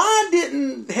out. Why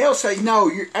didn't Hale say, no,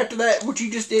 after that, what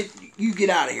you just did, you get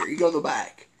out of here. You go to the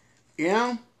back. You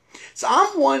know? So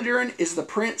I'm wondering, is the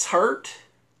Prince hurt?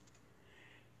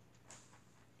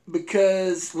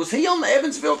 Because, was he on the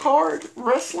Evansville card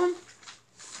wrestling?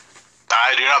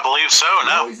 I do not believe so,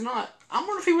 no. No, he's not. I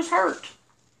wonder if he was hurt.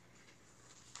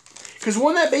 Because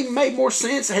wouldn't that be made more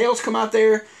sense? Hale's come out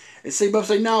there and see Bubba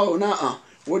say, no, nuh-uh.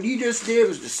 What you just did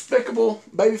was despicable.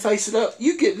 Babyface it up.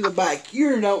 You get to the back.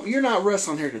 You're not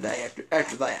wrestling here today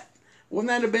after that. Wouldn't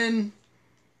that have been...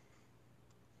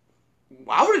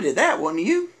 I would have did that, wouldn't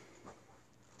you?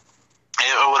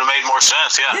 It would have made more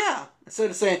sense, yeah. Yeah. Instead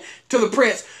of saying to the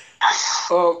Prince,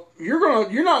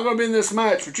 you're not gonna be in this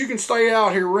match, but you can stay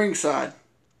out here ringside.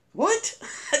 What?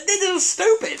 That was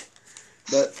stupid.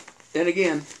 But then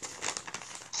again,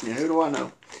 yeah, who do I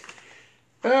know?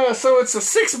 So it's a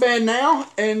 6-man now,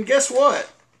 and guess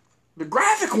what? The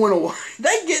graphic went away.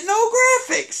 They get no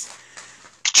graphics.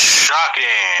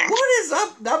 Shocking. What is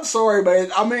up? I'm sorry,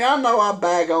 but I mean, I know I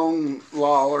bag on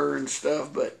Lawler and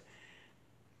stuff, but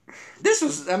this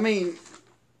was, I mean,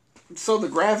 so the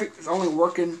graphic is only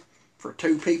working for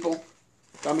 2 people.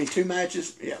 I mean, 2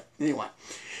 matches. Yeah. Anyway,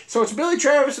 so it's Billy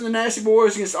Travis and the Nasty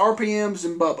Boys against RPMs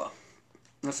and Bubba.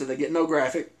 I said they get no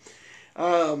graphic.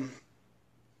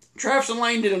 Travis and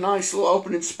Lane did a nice little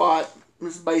opening spot. It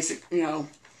was basic, you know.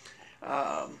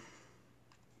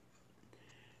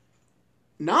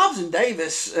 Knobbs and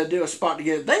Davis do a spot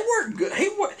together. They work good.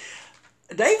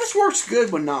 Davis works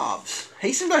good with Knobbs.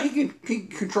 He seems like he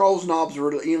controls Knobbs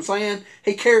really. You know what I'm saying?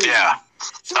 He carries. Yeah.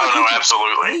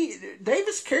 Absolutely.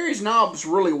 Davis carries Knobbs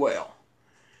really well.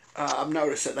 I've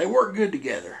noticed that they work good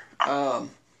together. Then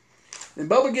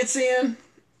Bubba gets in.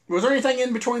 Was there anything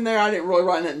in between there? I didn't really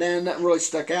write that down. Nothing really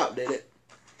stuck out, did it?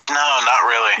 No, not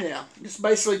really. Yeah, just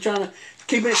basically trying to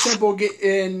keep it simple, get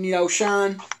in,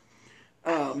 shine.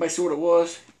 Basically what it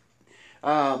was.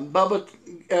 Bubba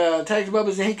tags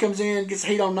Bubba's and he comes in, gets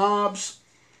heat on Knobbs.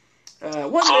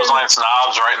 Clotheslines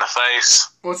Knobbs right in the face.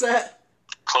 What's that?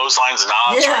 Clotheslines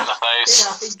Knobbs right in the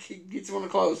face. Yeah, he gets him on the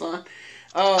clothesline.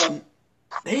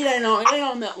 He ain't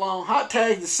on that long. Hot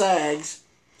tag the Sags.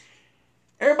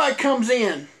 Everybody comes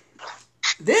in.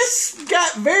 This is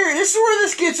where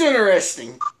this gets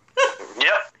interesting.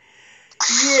 Yep.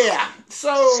 Yeah.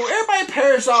 So everybody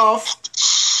pairs off.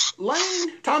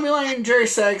 Tommy Lane and Jerry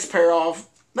Saggs pair off.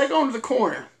 They go into the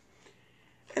corner.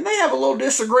 And they have a little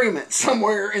disagreement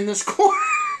somewhere in this corner.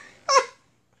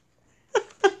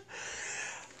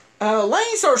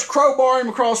 Lane starts crowbarring him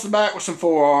across the back with some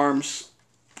forearms.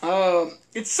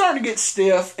 It's starting to get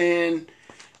stiff, and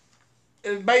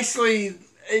basically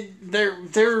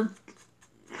they're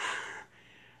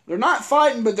not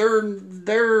fighting, but they're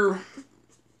definitely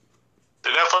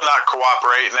not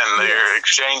cooperating, and they're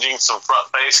exchanging some front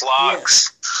face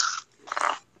locks.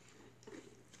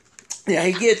 Yeah,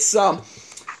 he gets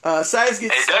Saggs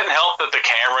gets. It doesn't help that the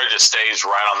camera just stays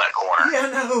right on that corner. Yeah,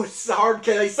 no, it's the hard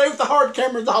camera. They stay with the hard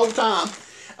camera the whole time.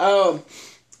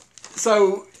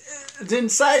 So then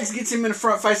Saggs gets him in the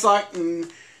front face lock,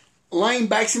 and Lane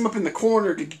backs him up in the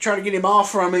corner to try to get him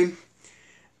off from him.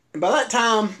 And by that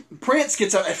time, Prince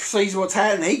gets up, sees what's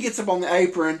happening. He gets up on the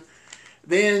apron.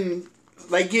 Then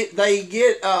they get him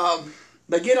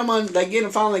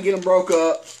broke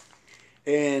up.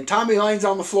 And Tommy Lane's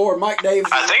on the floor. Mike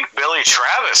Davis. I think Billy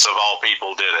Travis of all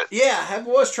people did it. Yeah, that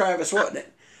was Travis, wasn't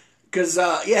it? Because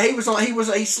he was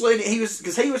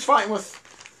fighting with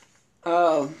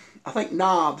I think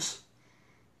Knobs.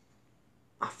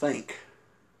 I think.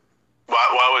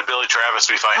 Why would Billy Travis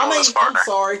be fighting with his partner? I'm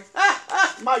sorry.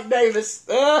 Mike Davis.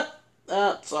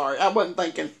 Sorry, I wasn't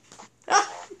thinking.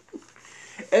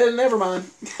 Never mind.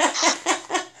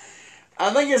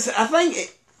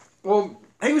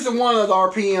 He was in one of the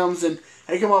RPMs, and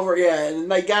they come over,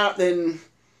 and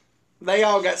they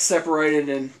all got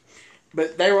separated,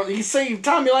 but you see,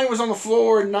 Tommy Lane was on the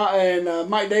floor, and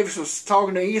Mike Davis was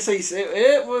talking to him. You see,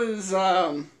 it was,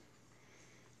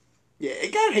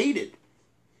 it got heated.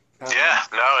 It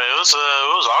was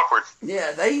awkward.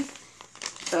 Yeah,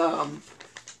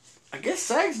 I guess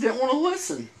Saggs didn't want to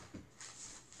listen.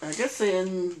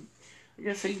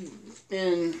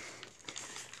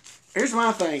 Here's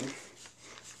my thing.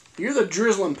 You're the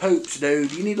drizzling poops,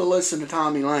 dude. You need to listen to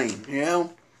Tommy Lane, you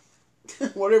know?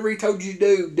 Whatever he told you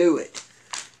to do it.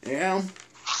 You know?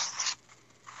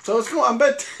 So it's cool. I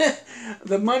bet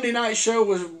the Monday night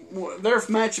show their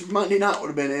match of Monday night would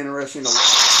have been interesting to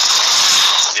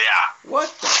watch. Yeah. What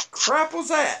the crap was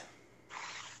that?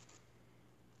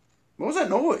 What was that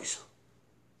noise?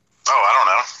 Oh, I don't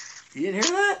know. You didn't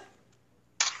hear that?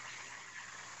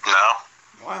 No.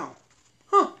 Wow.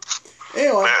 Huh.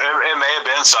 Anyway. It may have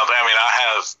been something. I mean, I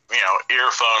have,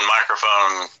 earphone,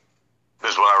 microphone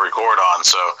is what I record on,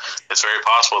 so it's very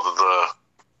possible that the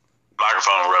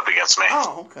microphone rubbed against me.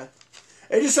 Oh, okay.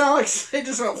 It just sounded like,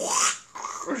 there's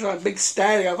like a big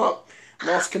static. I thought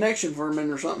lost connection for a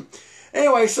minute or something.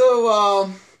 Anyway,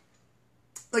 so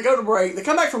they go to break. They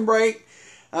come back from break.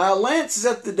 Lance is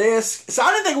at the desk. So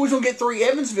I didn't think we was going to get 3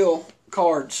 Evansville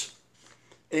cards.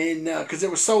 And because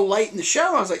it was so late in the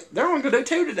show, I was like, they're only going to do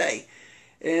 2 today.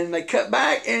 And they cut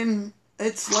back, and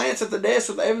it's Lance at the desk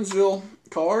with the Evansville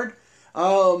card.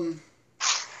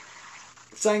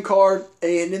 Same card.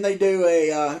 And then they do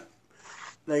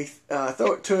they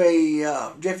throw it to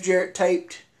a Jeff Jarrett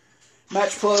taped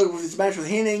match plug with his match with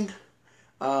Hennig.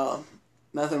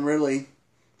 Nothing really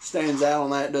stands out on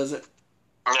that, does it?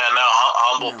 Yeah, no,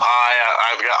 humble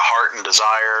pie. I've got heart and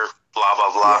desire, blah,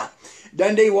 blah, blah. Yeah.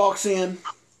 Dundee walks in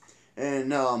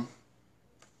and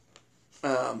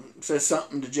says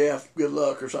something to Jeff, good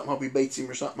luck or something, hope he beats him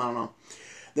or something, I don't know.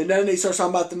 Then Dundee starts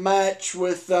talking about the match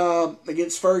with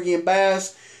against Fergie and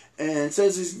Bass and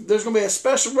says there's going to be a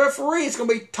special referee. It's going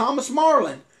to be Thomas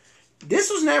Marlin. This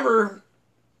was never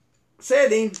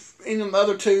said in the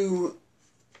other 2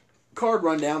 card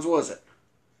rundowns, was it?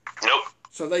 Nope.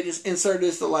 So they just inserted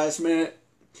this at the last minute.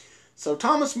 So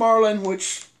Thomas Marlin,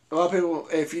 which a lot of people,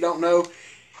 if you don't know,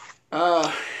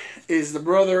 is the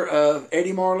brother of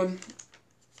Eddie Marlin,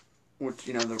 which,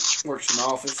 works in the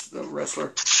office, the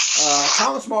wrestler.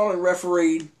 Thomas Marlin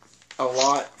refereed a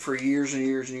lot for years and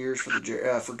years and years for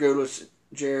Goodless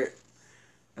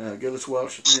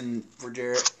Welch, and for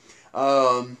Jarrett.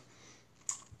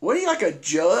 What, he like a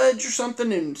judge or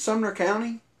something in Sumner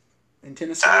County in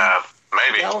Tennessee?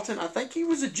 Maybe. Gallatin? I think he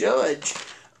was a judge.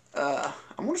 I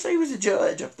want to say he was a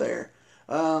judge up there.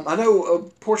 I know a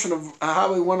portion of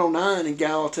Highway 109 in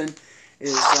Gallatin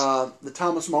is the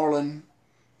Thomas Marlin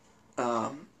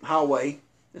Highway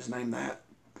is named that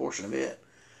portion of it.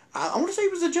 I want to say he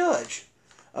was a judge.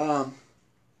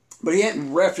 But he hadn't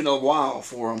reffed in a while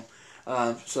for him.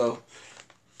 So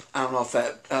I don't know if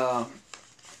that...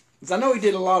 'cause I know he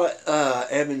did a lot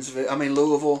of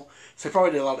Louisville. So he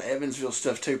probably did a lot of Evansville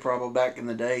stuff too, probably back in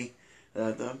the day,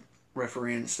 the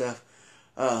refereeing and stuff.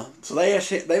 So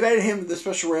they've added him to the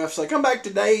special ref. So they come back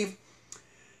to Dave.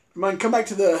 I'm going to come back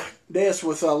to the desk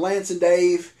with Lance and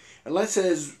Dave. And Lance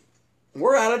says,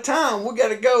 we're out of time. We got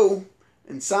to go.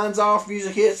 And signs off,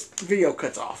 music hits, video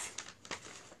cuts off.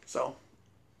 So,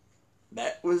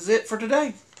 that was it for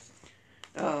today.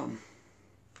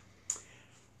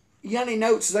 You got any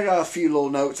notes? I got a few little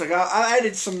notes. I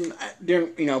added some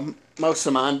during, most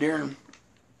of mine during,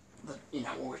 when we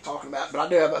were talking about. But I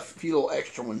do have a few little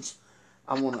extra ones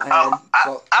I want to add. I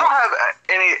don't have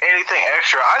anything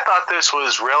extra. I thought this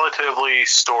was relatively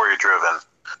story driven.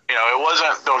 It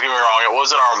wasn't. Don't get me wrong. It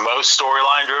wasn't our most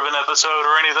storyline driven episode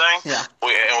or anything. Yeah.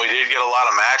 We did get a lot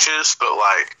of matches, but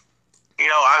I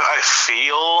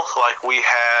feel like we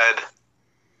had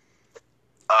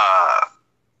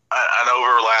an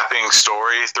overlapping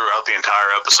story throughout the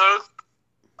entire episode.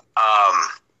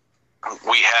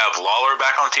 We have Lawler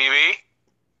back on TV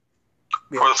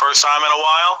for the first time in a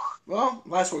while. Well,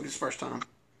 last week was the first time.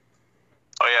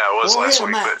 Oh yeah, it was last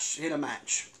week. He had a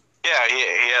match. Yeah, he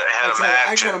had a match.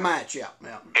 Actually had a match, yeah.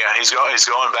 Yeah, he's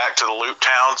going back to the Loop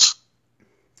Towns,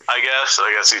 I guess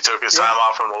he took his time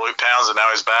off from the Loop Towns, and now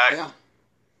he's back. Yeah.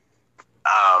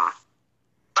 I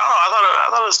don't know, I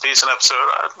thought it was a decent episode.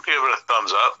 I'd give it a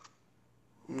thumbs up.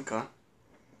 Okay.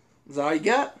 Is that all you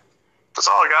got? That's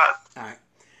all I got. All right.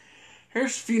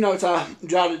 Here's a few notes I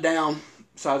jotted down,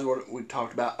 besides what we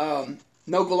talked about.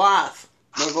 No Goliath.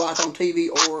 No Goliath on TV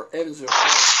or Evansville.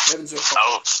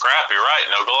 Oh, crap, you're right.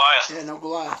 No Goliath. Yeah, no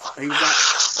Goliath. He was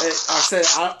I said,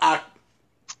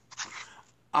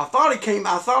 I thought he came,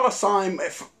 I thought I saw him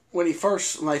when he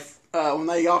first, when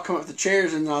they all come up the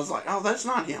chairs, and I was like, oh, that's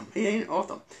not him. He ain't with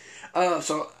them.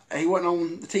 So he wasn't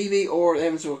on the TV or the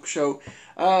Evansville show.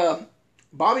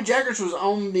 Bobby Jaggers was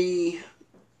on the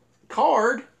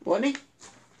card, wasn't he?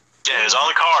 Yeah, he was on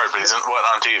the card, but he wasn't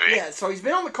on TV. Yeah, so he's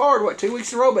been on the card, 2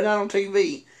 weeks in a row, but not on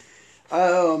TV.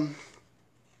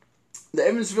 The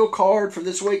Evansville card for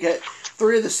this week had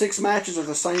 3 of the 6 matches are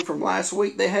the same from last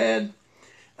week they had.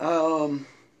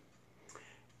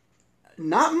 Not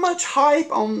much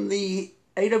hype on the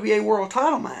AWA World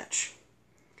Title match.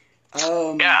 Yeah,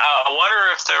 I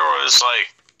wonder if there was,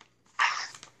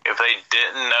 if they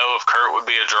didn't know if Kurt would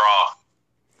be a draw.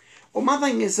 Well, my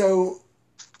thing is, though,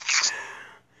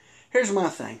 here's my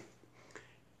thing.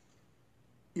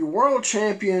 Your world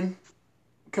champion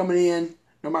coming in,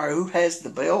 no matter who has the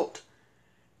belt,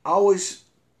 always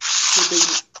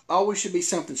should be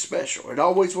something special. It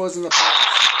always was in the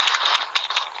past.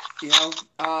 The whole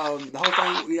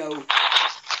thing,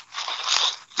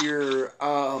 your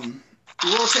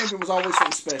world champion was always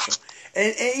something special.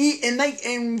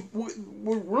 And what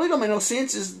really don't make no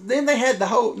sense is then they had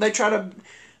they try to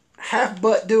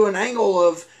half-butt do an angle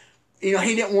of, he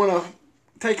didn't want to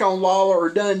take on Lawler or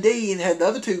Dundee and had the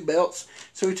other 2 belts,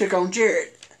 so he took on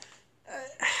Jarrett.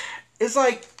 It's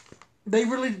like they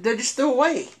just threw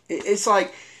away. It's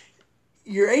like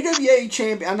your AWA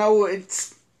champion. I know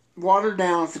it's watered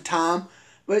down at the time,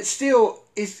 but still,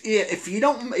 if you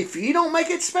don't make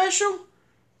it special,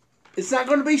 it's not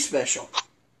going to be special.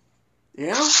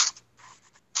 Why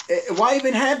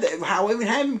even have that? How even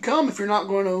have him come if you're not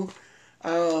going to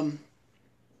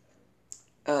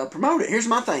promote it? Here's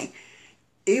my thing.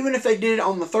 Even if they did it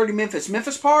on the 30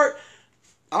 Memphis part,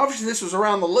 obviously this was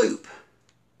around the loop.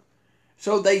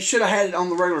 So they should have had it on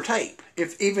the regular tape.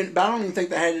 But I don't even think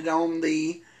they had it on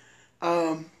the,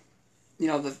 the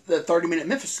 30-minute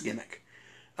Memphis gimmick.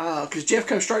 Because Jeff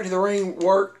comes straight to the ring,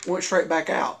 went straight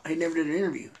back out. He never did an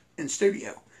interview in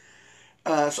studio.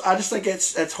 So I just think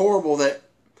that's horrible that,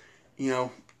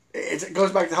 it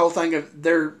goes back to the whole thing of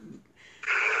they're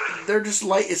just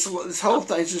late. This whole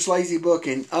thing is just lazy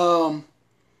booking.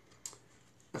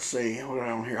 Let's see, what are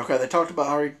I on here? Okay, we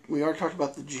already talked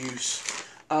about the juice.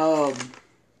 I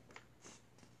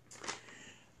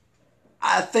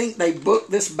think they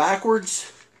booked this backwards.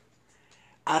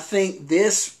 I think the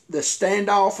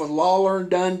standoff with Lawler and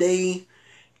Dundee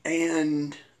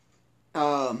and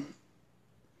the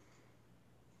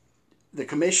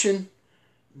commission,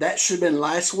 that should have been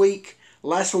last week.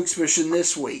 Last week's mission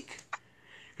this week.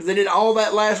 Because they did all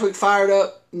that last week, fired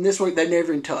up, and this week they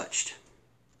never even touched.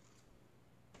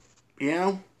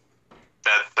 That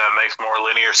makes more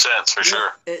linear sense for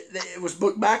sure. It was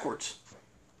booked backwards.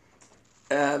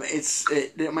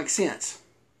 It didn't make sense.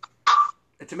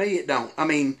 To me, it don't. I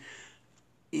mean,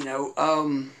 go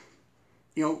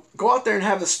out there and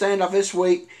have a standoff this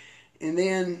week, and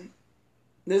then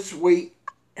this week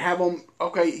have them.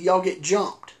 Okay, y'all get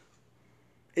jumped.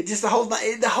 It just the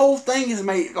whole thing is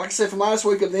made, like I said, from last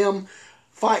week of them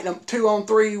fighting them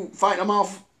 2-on-3, fighting them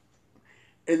off.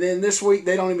 And then this week,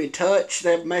 they don't even touch.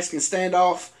 They have a Mexican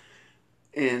standoff.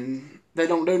 And they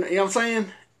don't do... You know what I'm saying?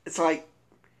 It's like...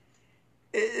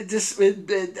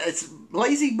 it's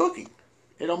lazy booking.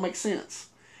 It don't make sense.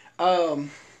 I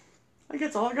think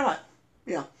that's all I got.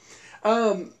 Yeah.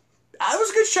 It was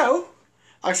a good show.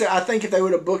 Like I said, I think if they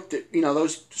would have booked it,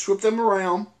 those swooped them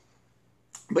around.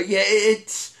 But yeah,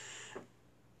 it's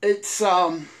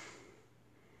got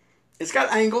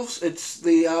angles. It's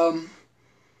the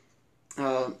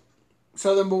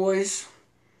Southern Boys,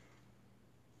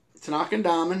 Tanaka and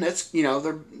Diamond. Then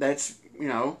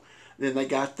they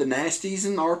got the Nasties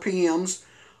and RPMs.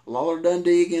 Lawler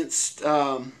Dundee against.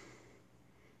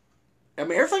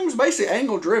 Everything was basically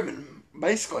angle driven,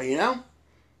 basically,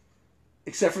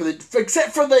 except for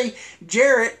the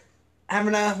Jarrett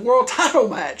having a world title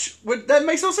match. That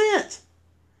makes no sense.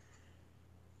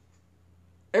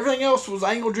 Everything else was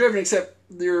angle driven, except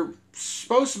they're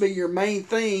supposed to be your main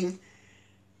thing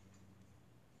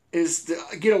is to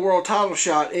get a world title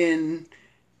shot, and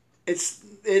it's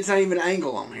not even an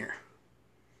angle on here.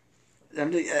 I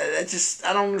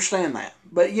don't understand that.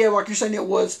 But yeah, like you're saying, it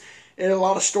had a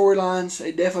lot of storylines.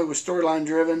 It definitely was storyline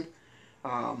driven.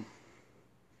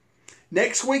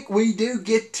 Next week we do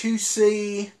get to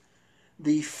see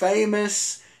the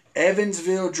famous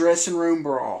Evansville dressing room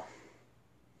brawl.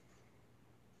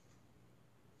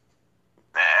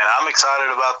 And I'm excited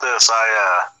about this.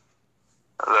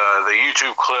 The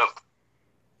YouTube clip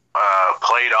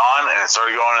played on, and it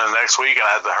started going in the next week, and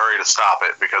I had to hurry to stop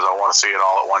it because I want to see it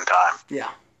all at one time.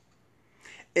 Yeah.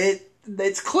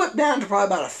 It's clipped down to probably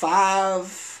about a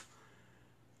 5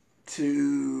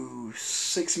 to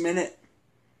 6 minute.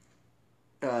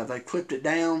 They clipped it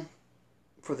down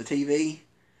for the TV,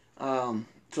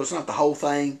 so it's not the whole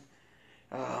thing.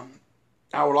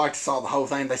 I would like to saw the whole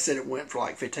thing. They said it went for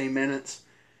like 15 minutes,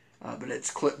 but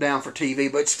it's clipped down for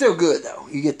TV. But it's still good though.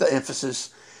 You get the emphasis.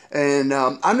 And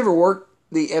I've never worked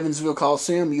the Evansville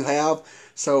Coliseum. You have,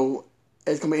 so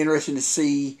it's gonna be interesting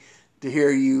to hear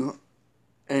you,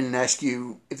 and ask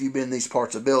you if you've been in these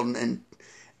parts of the building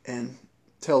and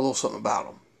tell a little something about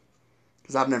them,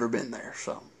 because I've never been there.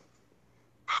 So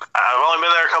I've only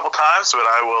been there a couple times, but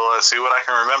I will see what I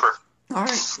can remember. All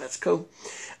right, that's cool.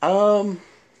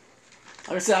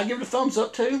 Like I said, I give it a thumbs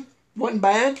up too. Wasn't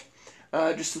bad.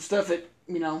 Just some stuff that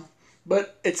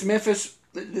but it's Memphis.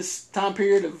 This time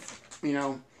period of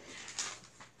even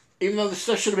though the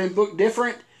stuff should have been booked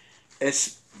different,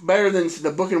 it's better than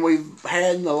the booking we've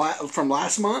had from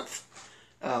last month.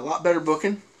 A lot better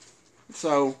booking.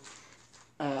 So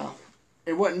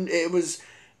it wasn't a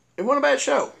bad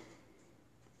show.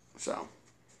 So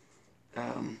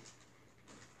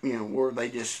where they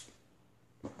just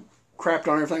crapped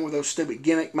on everything with those stupid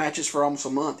gimmick matches for almost a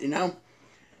month,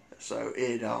 So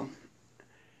it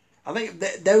I think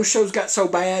those shows got so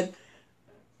bad.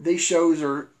 These shows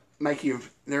they're making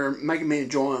me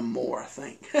enjoy them more, I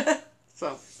think.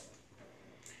 So,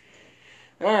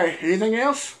 all right. Anything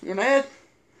else you want to add?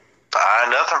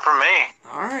 Nothing from me.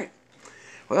 All right.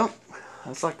 Well,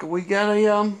 looks like we got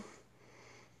a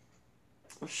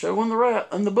show on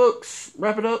the books.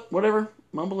 Wrap it up. Whatever.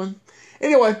 Mumbling.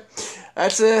 Anyway,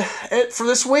 that's it for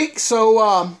this week.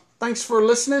 So, thanks for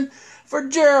listening. For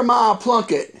Jeremiah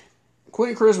Plunkett,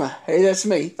 Quentin Charisma, hey, that's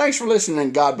me. Thanks for listening,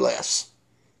 and God bless.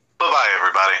 Bye-bye,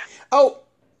 everybody. Oh,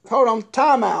 hold on.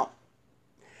 Time out.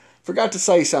 Forgot to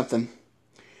say something.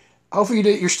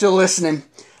 Hopefully you're still listening.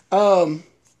 We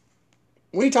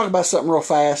need to talk about something real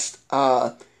fast.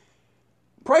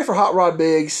 Pray for Hot Rod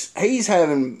Biggs. He's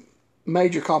having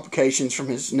major complications from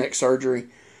his neck surgery.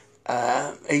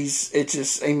 It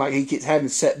just seems like he keeps having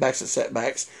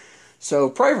setbacks. So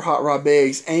pray for Hot Rod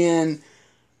Biggs, and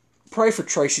pray for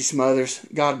Tracy Smothers.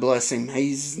 God bless him.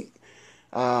 He's,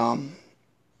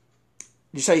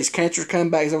 you say his cancer's come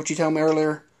back? Is that what you told me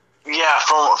earlier? Yeah,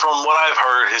 from what I've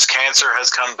heard, his cancer has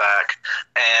come back,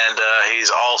 and he's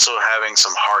also having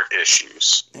some heart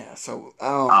issues. Yeah, so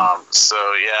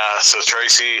so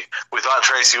Tracy, we thought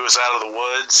Tracy was out of the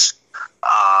woods,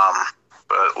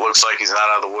 but it looks like he's not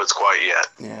out of the woods quite yet.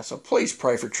 Yeah, so please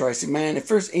pray for Tracy, man. If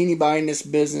there's anybody in this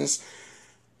business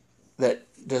that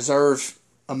deserves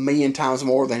 1,000,000 times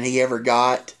more than he ever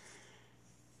got,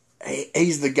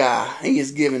 he's the guy. He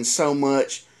has given so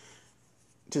much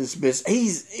to this business.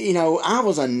 He's, I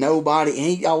was a nobody,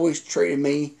 and he always treated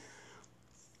me,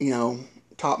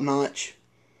 top notch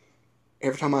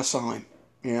every time I saw him,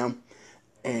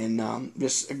 and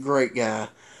just a great guy.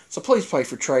 So please pray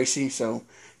for Tracy. So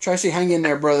Tracy, hang in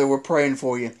there, brother. We're praying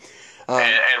for you.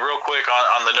 And real quick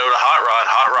on the note of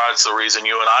Hot Rod's the reason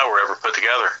you and I were ever put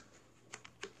together.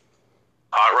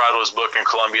 Hot Rod was booked in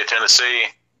Columbia, Tennessee.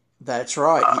 That's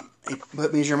right. He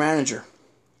put me as your manager.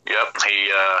 Yep.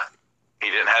 He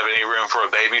didn't have any room for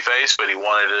a baby face, but he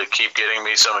wanted to keep getting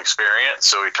me some experience,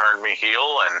 so he turned me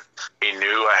heel, and he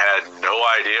knew I had no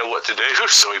idea what to do,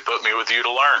 so he put me with you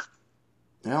to learn.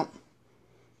 Yep.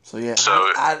 So, yeah. So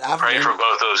I pray for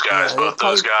both those guys. Both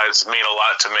those guys mean a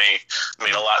lot to me,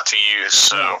 mean a lot to you,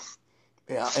 so.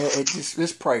 Yeah,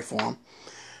 just pray for them.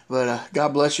 But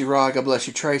God bless you, Rod. God bless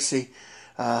you, Tracy.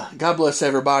 God bless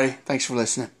everybody. Thanks for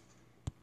listening.